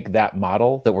you take that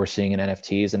model that we're seeing in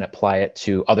NFTs and apply it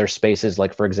to other spaces,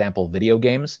 like for example, video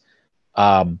games,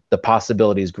 the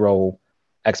possibilities grow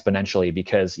exponentially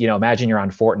because, imagine you're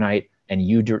on Fortnite and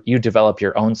you develop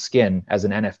your own skin as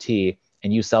an NFT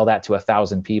and you sell that to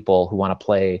 1,000 people who want to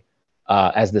play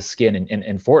as the skin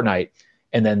in Fortnite,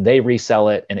 and then they resell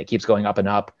it and it keeps going up and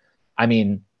up. I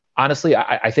mean, honestly,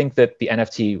 I think that the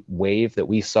NFT wave that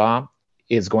we saw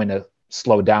is going to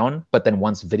slow down, but then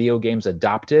once video games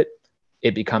adopt it,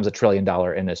 it becomes $1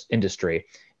 trillion industry.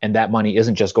 And that money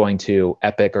isn't just going to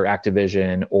Epic or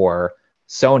Activision or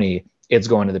Sony, it's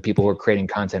going to the people who are creating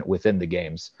content within the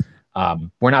games.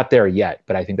 We're not there yet,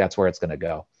 but I think that's where it's going to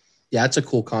go. Yeah, that's a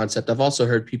cool concept. I've also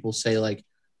heard people say like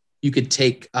you could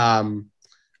take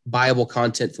buyable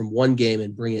content from one game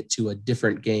and bring it to a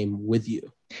different game with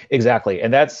you. Exactly.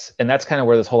 And that's kind of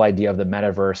where this whole idea of the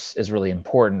metaverse is really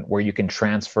important, where you can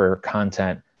transfer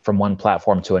content from one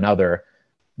platform to another.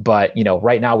 But,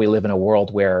 right now we live in a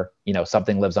world where,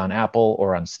 something lives on Apple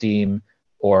or on Steam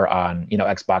or on,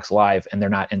 Xbox Live, and they're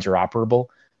not interoperable.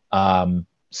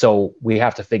 So we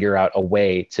have to figure out a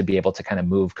way to be able to kind of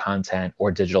move content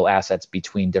or digital assets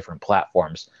between different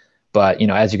platforms. But,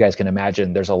 as you guys can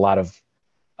imagine, there's a lot of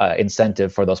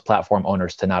incentive for those platform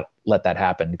owners to not let that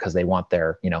happen because they want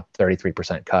their,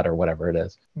 33% cut or whatever it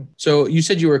is. So you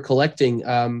said you were collecting.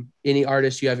 Any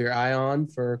artists you have your eye on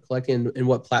for collecting, and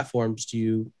what platforms do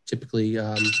you typically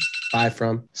buy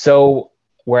from? So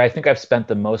where I think I've spent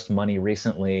the most money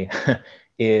recently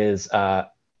is a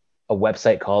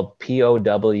website called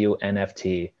POW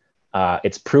NFT.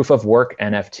 It's Proof of Work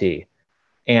NFT.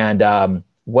 And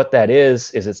what that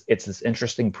is it's this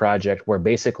interesting project where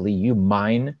basically you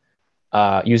mine,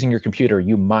 using your computer,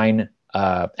 you mine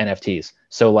NFTs.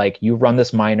 So like you run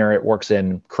this miner, it works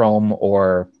in Chrome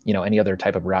or any other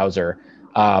type of browser,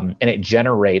 and it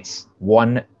generates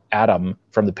one atom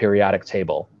from the periodic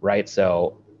table, right?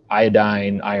 So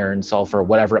iodine, iron, sulfur,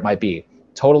 whatever it might be,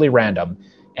 totally random.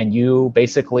 And you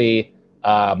basically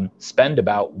spend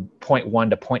about 0.1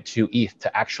 to 0.2 ETH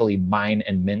to actually mine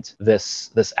and mint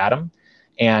this atom.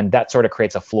 And that sort of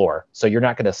creates a floor. So you're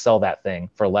not going to sell that thing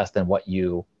for less than what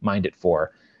you mined it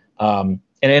for. And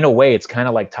in a way, it's kind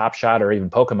of like Top Shot or even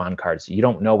Pokemon cards. You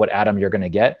don't know what atom you're going to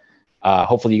get.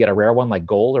 Hopefully you get a rare one like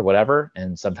gold or whatever.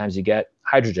 And sometimes you get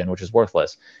hydrogen, which is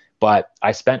worthless. But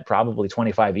I spent probably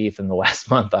 25 ETH in the last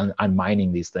month on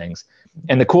mining these things.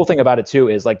 And the cool thing about it too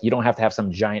is like you don't have to have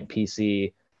some giant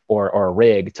PC or a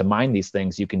rig to mine these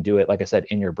things. You can do it, like I said,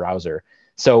 in your browser.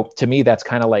 So to me, that's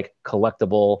kind of like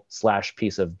collectible /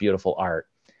 piece of beautiful art.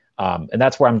 And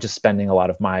that's where I'm just spending a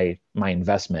lot of my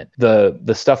investment.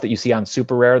 The stuff that you see on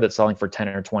Super Rare that's selling for 10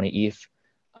 or 20 ETH,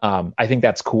 I think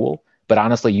that's cool. But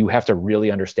honestly, you have to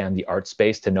really understand the art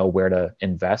space to know where to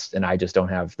invest. And I just don't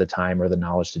have the time or the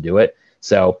knowledge to do it.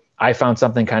 So I found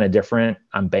something kind of different.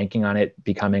 I'm banking on it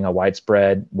becoming a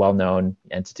widespread, well-known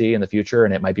entity in the future,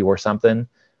 and it might be worth something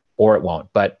or it won't.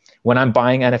 But when I'm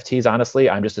buying NFTs, honestly,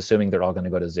 I'm just assuming they're all going to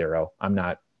go to zero. I'm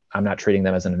not treating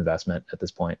them as an investment at this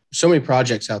point. So many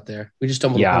projects out there. We just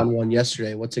stumbled upon one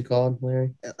yesterday. What's it called,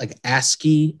 Larry? Like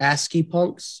ASCII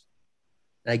punks.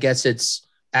 And I guess it's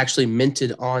actually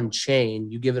minted on chain.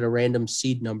 You give it a random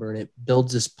seed number and it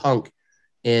builds this punk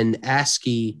in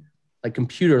ASCII, like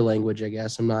computer language, I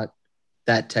guess. I'm not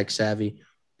that tech savvy,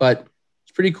 but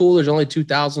it's pretty cool. There's only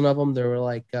 2,000 of them. There were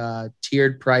like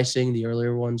tiered pricing. The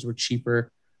earlier ones were cheaper.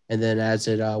 And then as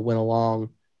it went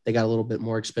along, they got a little bit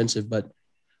more expensive. But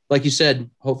like you said,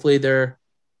 hopefully they're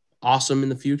awesome in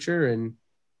the future, and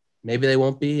maybe they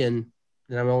won't be. And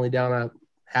then I'm only down a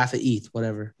half a ETH,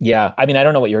 whatever. Yeah. I mean, I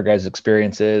don't know what your guys'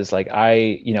 experience is. Like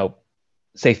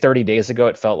say 30 days ago,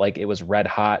 it felt like it was red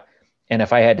hot. And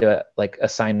if I had to like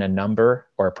assign a number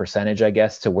or a percentage, I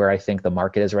guess, to where I think the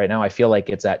market is right now, I feel like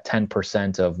it's at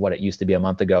 10% of what it used to be a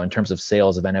month ago in terms of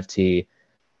sales of NFT.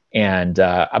 And,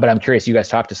 but I'm curious, you guys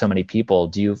talk to so many people.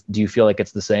 Do you feel like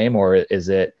it's the same, or is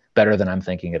it better than I'm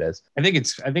thinking it is? I think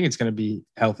it's going to be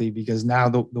healthy because now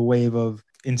the wave of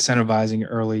incentivizing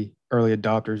early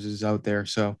adopters is out there.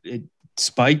 So it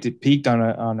peaked on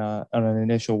an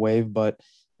initial wave, but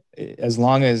as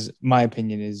long as, my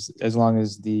opinion is, as long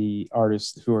as the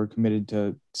artists who are committed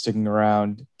to sticking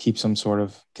around keep some sort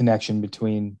of connection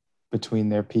between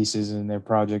their pieces and their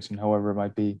projects and however it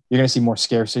might be, you're going to see more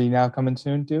scarcity now coming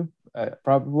soon too,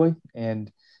 probably. And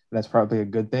that's probably a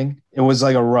good thing. It was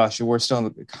like a rush. We're still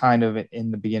kind of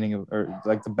in the beginning of, or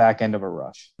like the back end of a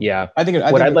rush. Yeah. I think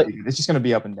it's just going to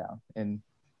be up and down, and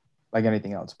like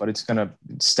anything else, but it's going to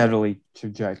steadily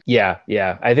traject. Yeah.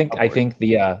 I think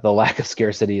the lack of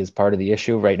scarcity is part of the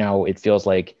issue right now. It feels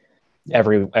like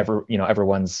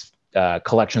everyone's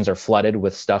collections are flooded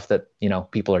with stuff that,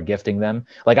 people are gifting them.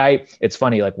 It's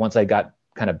funny, like once I got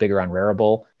kind of bigger on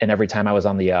Rarible, and every time I was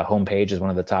on the homepage as one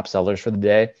of the top sellers for the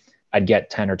day, I'd get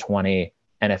 10 or 20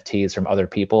 NFTs from other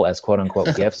people as quote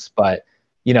unquote gifts, but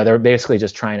they're basically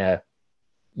just trying to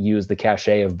use the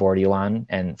cachet of Bordelon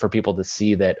and for people to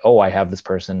see that, oh, I have this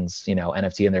person's,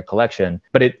 NFT in their collection.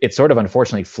 But it sort of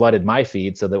unfortunately flooded my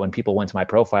feed so that when people went to my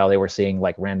profile, they were seeing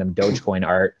like random Dogecoin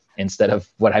art instead of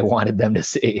what I wanted them to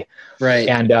see. Right.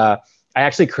 And I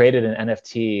actually created an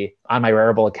NFT on my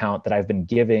Rarible account that I've been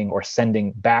giving or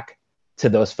sending back to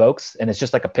those folks. And it's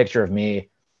just like a picture of me.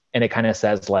 And it kind of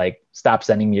says like, stop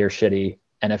sending me your shitty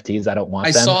NFTs. I don't want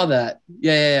them. I saw that.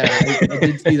 Yeah. I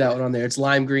did see that one on there. It's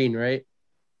lime green, right?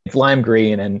 It's lime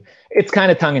green, and it's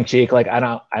kind of tongue in cheek. Like I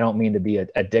don't mean to be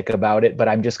a dick about it, but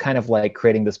I'm just kind of like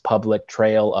creating this public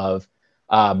trail of,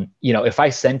 if I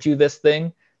sent you this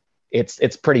thing,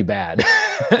 it's pretty bad,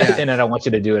 yeah. And I don't want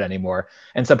you to do it anymore.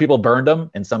 And some people burned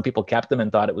them, and some people kept them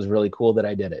and thought it was really cool that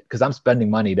I did it because I'm spending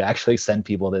money to actually send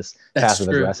people this passive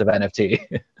aggressive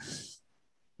NFT.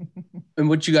 And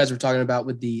what you guys were talking about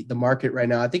with the market right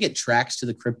now, I think it tracks to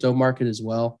the crypto market as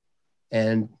well.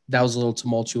 And that was a little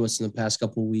tumultuous in the past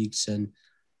couple of weeks. And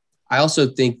I also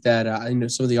think that I know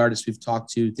some of the artists we've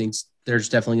talked to thinks there's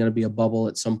definitely going to be a bubble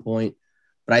at some point.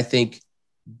 But I think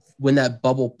when that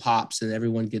bubble pops and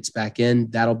everyone gets back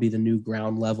in, that'll be the new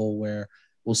ground level where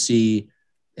we'll see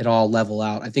it all level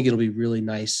out. I think it'll be really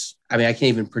nice. I mean, I can't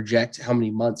even project how many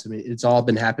months. I mean, it's all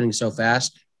been happening so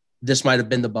fast. This might have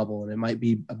been the bubble and it might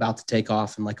be about to take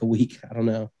off in like a week. I don't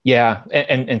know. Yeah.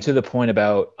 And to the point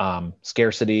about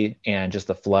scarcity and just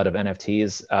the flood of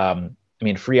NFTs,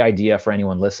 free idea for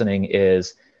anyone listening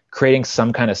is creating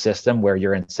some kind of system where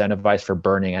you're incentivized for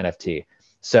burning NFT.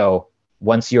 So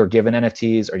once you're given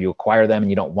NFTs or you acquire them and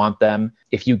you don't want them,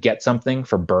 if you get something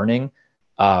for burning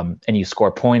and you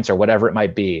score points or whatever it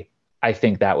might be, I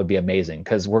think that would be amazing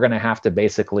because we're going to have to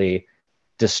basically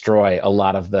destroy a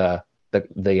lot of the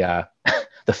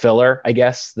filler, I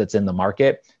guess, that's in the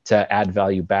market to add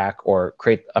value back or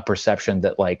create a perception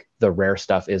that like the rare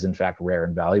stuff is in fact rare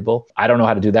and valuable. I don't know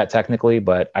how to do that technically,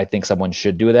 but I think someone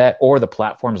should do that, or the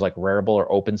platforms like Rarible or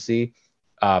OpenSea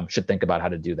should think about how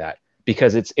to do that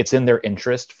because it's in their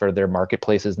interest for their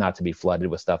marketplaces not to be flooded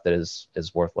with stuff that is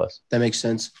worthless. That makes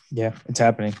sense. Yeah, it's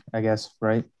happening, I guess,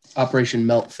 right? Operation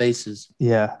Melt Faces.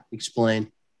 Yeah.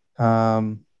 Explain.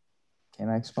 Can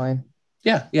I explain?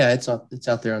 Yeah, it's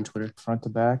out there on Twitter, front to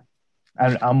back.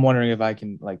 I'm wondering if I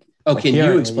can can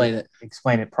you explain it?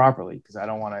 Explain it properly because I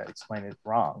don't want to explain it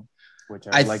wrong, which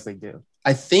I likely do.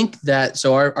 I think that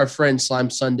so our friend Slime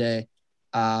Sunday,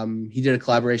 he did a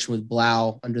collaboration with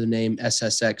Blau under the name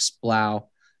SSX Blau,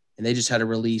 and they just had a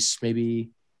release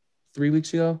maybe 3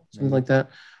 weeks ago, something like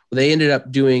that. Well, they ended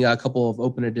up doing a couple of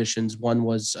open editions. One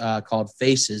was called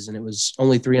Faces, and it was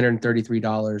only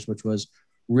 $333, which was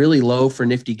really low for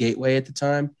Nifty Gateway at the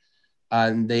time.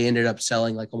 And they ended up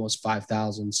selling like almost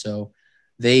 5,000. So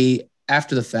they,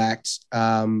 after the fact,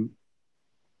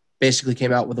 basically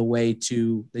came out with a way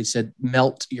to, they said,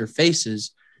 melt your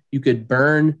faces. You could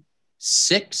burn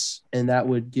 6 and that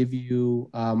would give you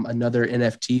another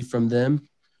NFT from them.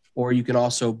 Or you can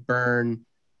also burn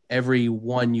every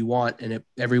one you want, and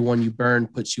every one you burn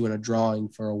puts you in a drawing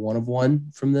for a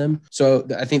 1-of-1 from them. So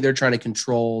I think they're trying to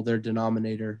control their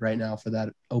denominator right now for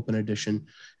that open edition.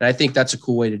 And I think that's a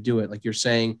cool way to do it. Like you're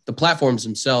saying, the platforms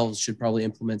themselves should probably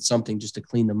implement something just to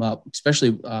clean them up,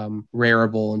 especially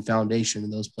Rarible and Foundation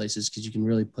in those places, because you can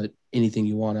really put anything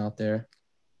you want out there.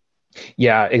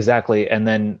 Yeah, exactly. And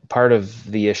then part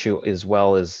of the issue as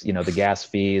well is, the gas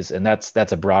fees, and that's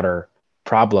a broader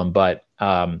problem. But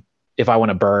if I want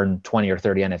to burn 20 or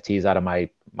 30 NFTs out of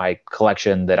my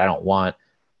collection that I don't want,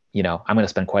 I'm going to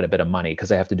spend quite a bit of money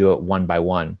because I have to do it one by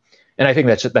one. And I think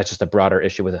that's just a broader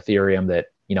issue with Ethereum that,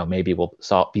 maybe will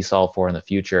be solved for in the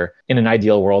future. In an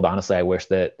ideal world, honestly, I wish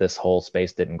that this whole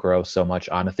space didn't grow so much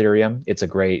on Ethereum. It's a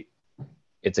great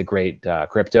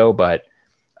crypto, but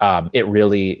it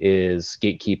really is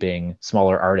gatekeeping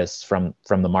smaller artists from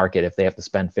the market if they have to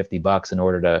spend $50 in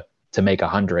order to make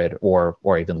 100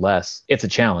 or even less. It's a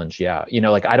challenge. Yeah.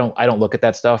 I don't look at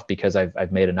that stuff because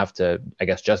I've made enough to, I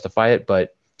guess, justify it.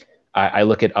 But I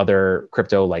look at other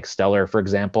crypto like Stellar, for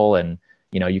example, and,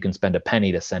 you can spend a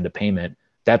penny to send a payment.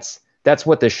 That's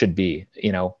what this should be,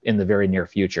 in the very near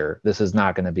future. This is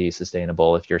not going to be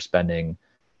sustainable if you're spending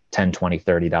 $10, $20,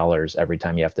 $30 every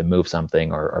time you have to move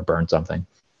something or burn something.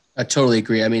 I totally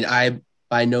agree. I mean, I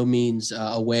by no means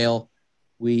a whale.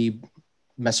 We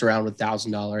mess around with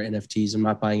 $1,000 NFTs. I'm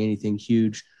not buying anything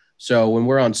huge. So when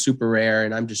we're on Super Rare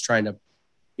and I'm just trying to,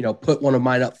 put one of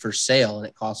mine up for sale and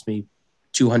it costs me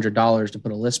 $200 to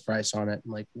put a list price on it,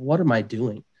 I'm like, what am I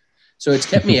doing? So it's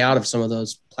kept me out of some of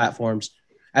those platforms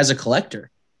as a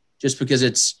collector, just because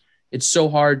it's so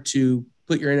hard to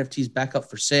put your NFTs back up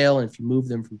for sale. And if you move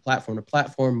them from platform to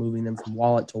platform, moving them from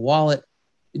wallet to wallet,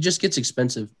 it just gets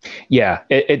expensive. Yeah,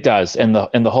 it does. And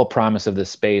the whole promise of this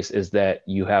space is that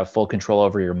you have full control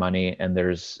over your money, and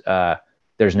there's no,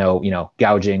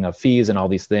 gouging of fees and all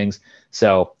these things.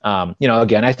 So,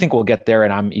 again, I think we'll get there,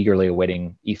 and I'm eagerly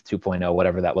awaiting ETH 2.0,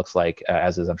 whatever that looks like,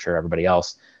 as is I'm sure everybody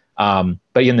else.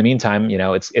 But in the meantime,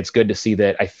 it's good to see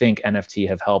that I think NFT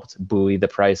have helped buoy the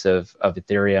price of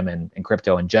Ethereum and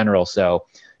crypto in general. So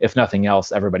if nothing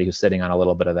else, everybody who's sitting on a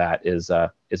little bit of that is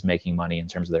making money in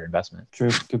terms of their investment.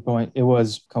 True. Good point. It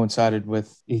was coincided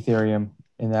with Ethereum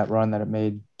in that run that it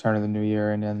made turn of the new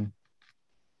year, and then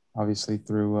obviously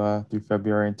through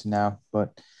February into now.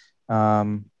 But I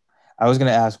was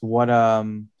going to ask what are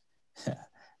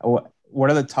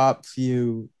the top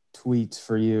few tweets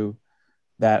for you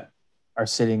that are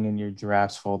sitting in your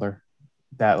drafts folder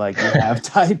that like you have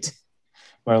typed,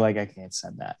 or like I can't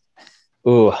send that?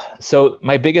 Ooh, so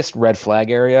my biggest red flag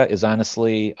area is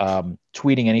honestly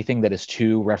tweeting anything that is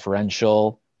too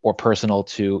referential or personal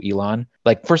to Elon.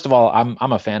 Like, first of all,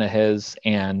 I'm a fan of his,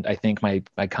 and I think my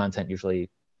content usually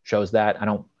shows that.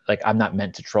 I'm not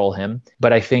meant to troll him,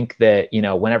 but I think that,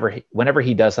 whenever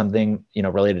he does something,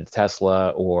 related to Tesla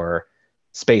or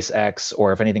SpaceX,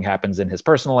 or if anything happens in his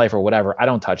personal life or whatever, I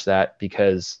don't touch that,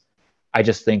 because I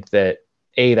just think that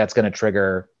A, that's going to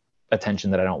trigger attention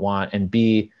that I don't want, and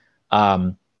B,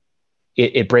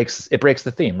 it breaks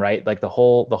the theme, right? Like the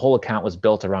whole account was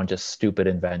built around just stupid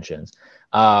inventions.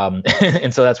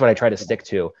 And so that's what I try to stick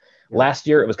to. Last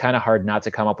year, it was kind of hard not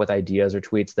to come up with ideas or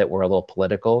tweets that were a little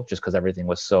political, just because everything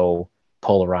was so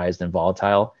polarized and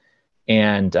volatile.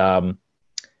 And,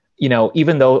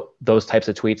 even though those types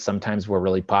of tweets sometimes were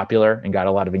really popular and got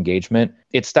a lot of engagement,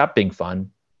 it stopped being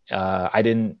fun. I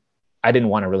didn't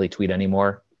want to really tweet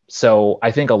anymore. So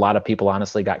I think a lot of people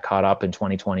honestly got caught up in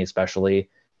 2020, especially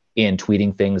in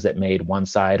tweeting things that made one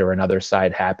side or another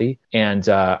side happy. And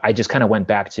I just kind of went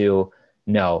back to,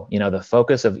 no, the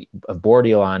focus of Bored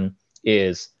Elon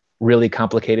is really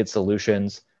complicated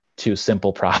solutions to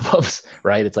simple problems,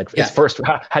 right? It's like,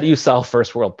 how do you solve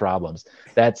first world problems?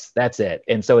 That's it.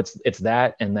 And so it's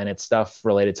that, and then it's stuff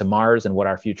related to Mars and what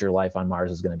our future life on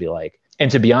Mars is going to be like. And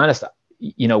to be honest,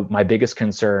 my biggest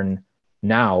concern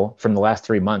now from the last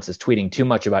 3 months is tweeting too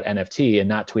much about NFT and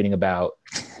not tweeting about,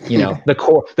 the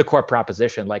core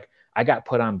proposition. Like, I got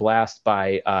put on blast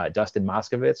by Dustin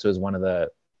Moskovitz, who is one of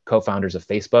the co-founders of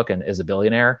Facebook and is a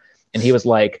billionaire. And he was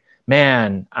like,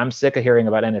 man, I'm sick of hearing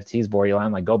about NFTs, Bored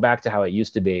Elon. Like, go back to how it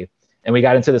used to be. And we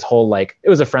got into this whole, like, it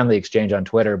was a friendly exchange on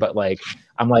Twitter, but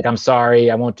I'm sorry,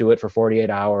 I won't do it for 48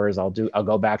 hours. I'll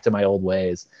go back to my old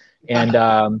ways. And,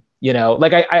 I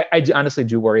honestly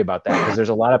do worry about that, because there's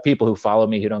a lot of people who follow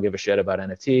me who don't give a shit about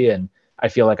NFT. And I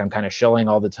feel like I'm kind of shilling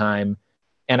all the time.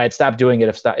 And I'd stop doing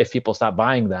it if people stop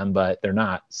buying them, but they're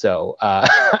not. So,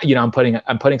 I'm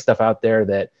putting stuff out there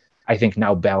that I think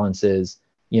now balances,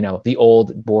 the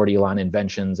old Bored Elon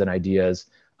inventions and ideas,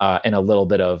 and a little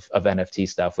bit of NFT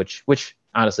stuff, which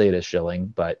honestly it is shilling.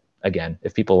 But again,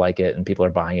 if people like it and people are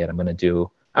buying it, I'm going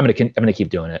to keep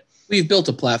doing it. We've built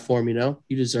a platform, you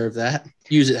deserve that.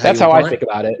 Use it. That's how I think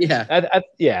about it.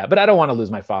 Yeah. But I don't want to lose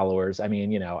my followers. I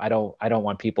mean, I don't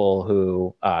want people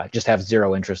who just have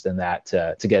zero interest in that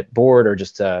to get bored or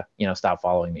just to, stop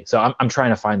following me. So I'm trying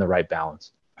to find the right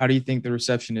balance. How do you think the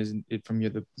reception is from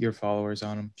your followers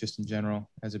on them, just in general?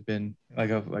 Has it been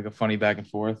like a funny back and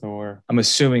forth, or I'm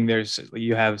assuming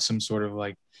you have some sort of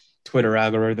like Twitter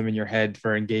algorithm in your head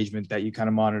for engagement that you kind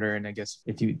of monitor, and I guess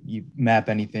if you map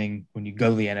anything when you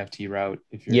go the NFT route,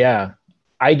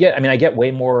 I get way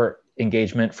more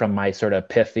engagement from my sort of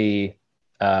pithy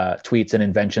tweets and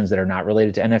inventions that are not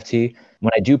related to NFT.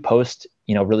 When I do post,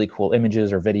 really cool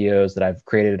images or videos that I've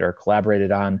created or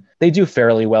collaborated on, they do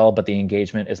fairly well, but the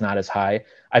engagement is not as high.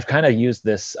 I've kind of used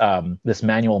this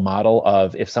manual model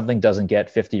of, if something doesn't get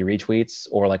 50 retweets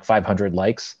or like 500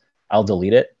 likes, I'll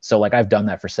delete it. So like, I've done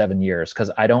that for 7 years,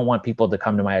 because I don't want people to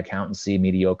come to my account and see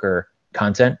mediocre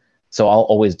content. So I'll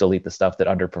always delete the stuff that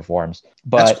underperforms.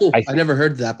 But that's cool. I never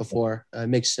heard that before. It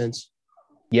makes sense.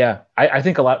 Yeah, I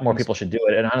think a lot more people should do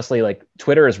it. And honestly, like,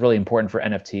 Twitter is really important for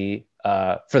NFT,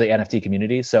 for the NFT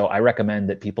community. So I recommend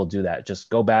that people do that. Just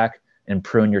go back and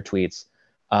prune your tweets,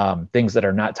 things that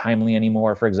are not timely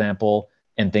anymore, for example,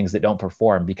 and things that don't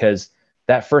perform, because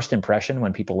that first impression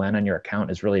when people land on your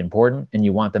account is really important, and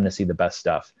you want them to see the best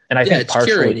stuff. And I think it's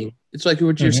curating. It's like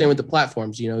what you're saying with the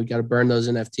platforms, you got to burn those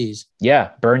NFTs.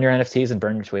 Yeah. Burn your NFTs and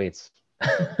burn your tweets.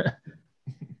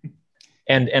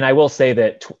 And I will say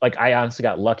that, I honestly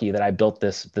got lucky that I built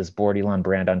this Bored Elon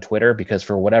brand on Twitter, because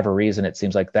for whatever reason, it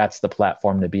seems like that's the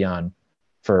platform to be on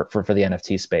for the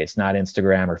NFT space, not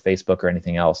Instagram or Facebook or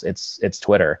anything else. It's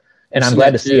Twitter. And I'm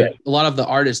glad to see it. A lot of the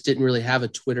artists didn't really have a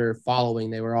Twitter following.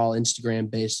 They were all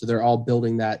Instagram based. So they're all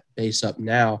building that base up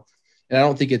now. And I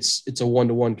don't think it's a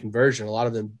one-to-one conversion. A lot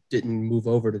of them didn't move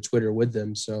over to Twitter with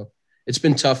them. So it's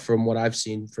been tough from what I've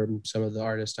seen from some of the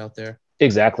artists out there.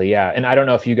 Exactly. Yeah. And I don't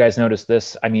know if you guys noticed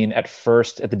this. I mean, at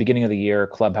the beginning of the year,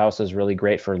 Clubhouse is really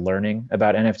great for learning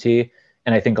about NFT.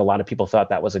 And I think a lot of people thought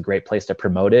that was a great place to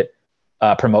promote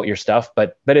your stuff,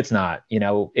 but it's not.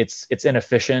 It's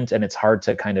inefficient and it's hard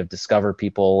to kind of discover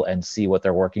people and see what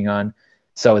they're working on.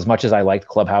 So as much as I liked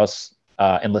Clubhouse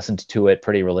and listened to it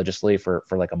pretty religiously for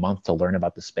like a month to learn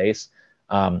about the space,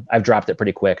 I've dropped it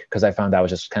pretty quick because I found I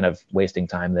was just kind of wasting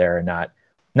time there and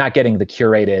not getting the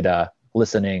curated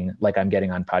listening like I'm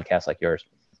getting on podcasts like yours.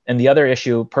 And the other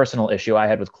personal issue I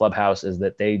had with Clubhouse is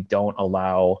that they don't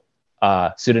allow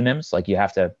pseudonyms. Like you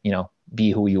have to,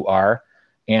 be who you are.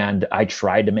 And I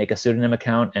tried to make a pseudonym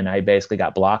account and I basically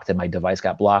got blocked and my device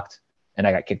got blocked and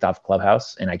I got kicked off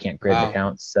Clubhouse and I can't create an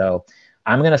account. So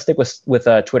I'm going to stick with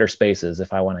Twitter Spaces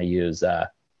if I want to use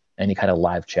any kind of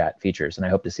live chat features. And I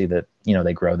hope to see that,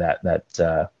 they grow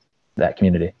that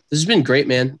community. This has been great,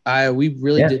 man. We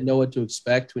really didn't know what to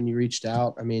expect when you reached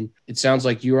out. I mean, it sounds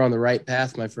like you were on the right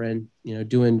path, my friend,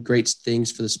 doing great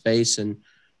things for the space and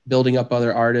building up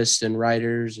other artists and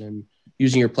writers and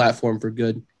using your platform for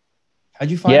good.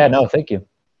 How'd you find? Yeah, no, thank you.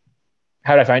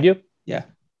 How did I find you? Yeah.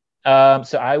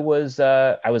 So I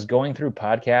was going through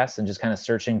podcasts and just kind of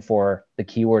searching for the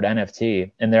keyword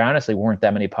NFT, and there honestly weren't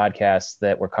that many podcasts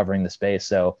that were covering the space.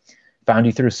 So found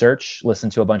you through search,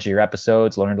 listened to a bunch of your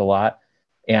episodes, learned a lot.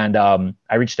 And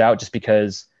I reached out just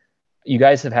because you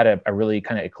guys have had a really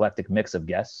kind of eclectic mix of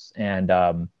guests. And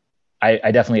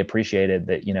I definitely appreciated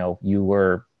that, you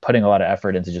were putting a lot of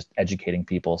effort into just educating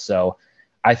people. So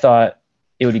I thought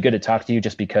it would be good to talk to you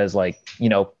just because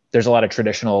there's a lot of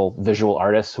traditional visual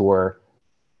artists who are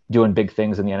doing big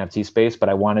things in the NFT space, but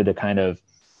I wanted to kind of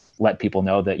let people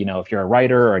know that, if you're a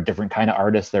writer or a different kind of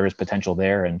artist, there is potential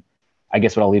there. And I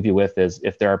guess what I'll leave you with is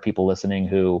if there are people listening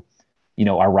who,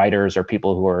 are writers or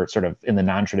people who are sort of in the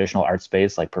non-traditional art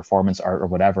space, like performance art or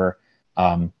whatever,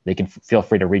 they can feel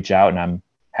free to reach out and I'm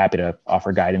happy to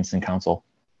offer guidance and counsel.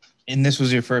 And this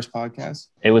was your first podcast?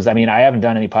 It was, I haven't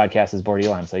done any podcasts as Bored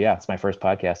Elon. So yeah, it's my first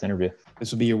podcast interview.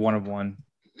 This will be your one of one.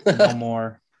 No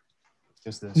more.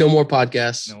 Just this. No more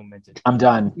podcasts. No minted. I'm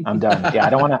done. Yeah. I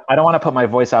don't want to put my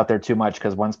voice out there too much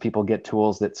because once people get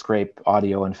tools that scrape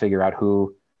audio and figure out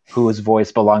whose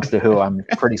voice belongs to who, I'm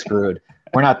pretty screwed.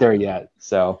 We're not there yet.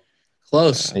 So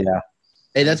close. Yeah.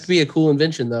 Hey, that could be a cool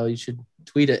invention though. You should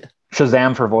tweet it.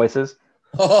 Shazam for voices.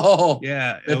 Oh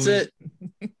yeah. That's it.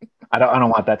 I don't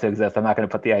want that to exist. I'm not going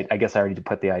to put I guess I already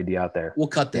put the idea out there. We'll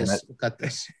cut this.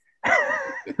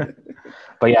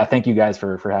 But yeah, thank you guys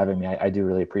for having me. I do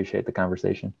really appreciate the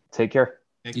conversation. Take care.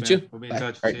 Thanks, you man. too. We'll be in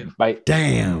touch. All right, bye.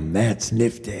 Damn, that's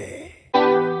nifty.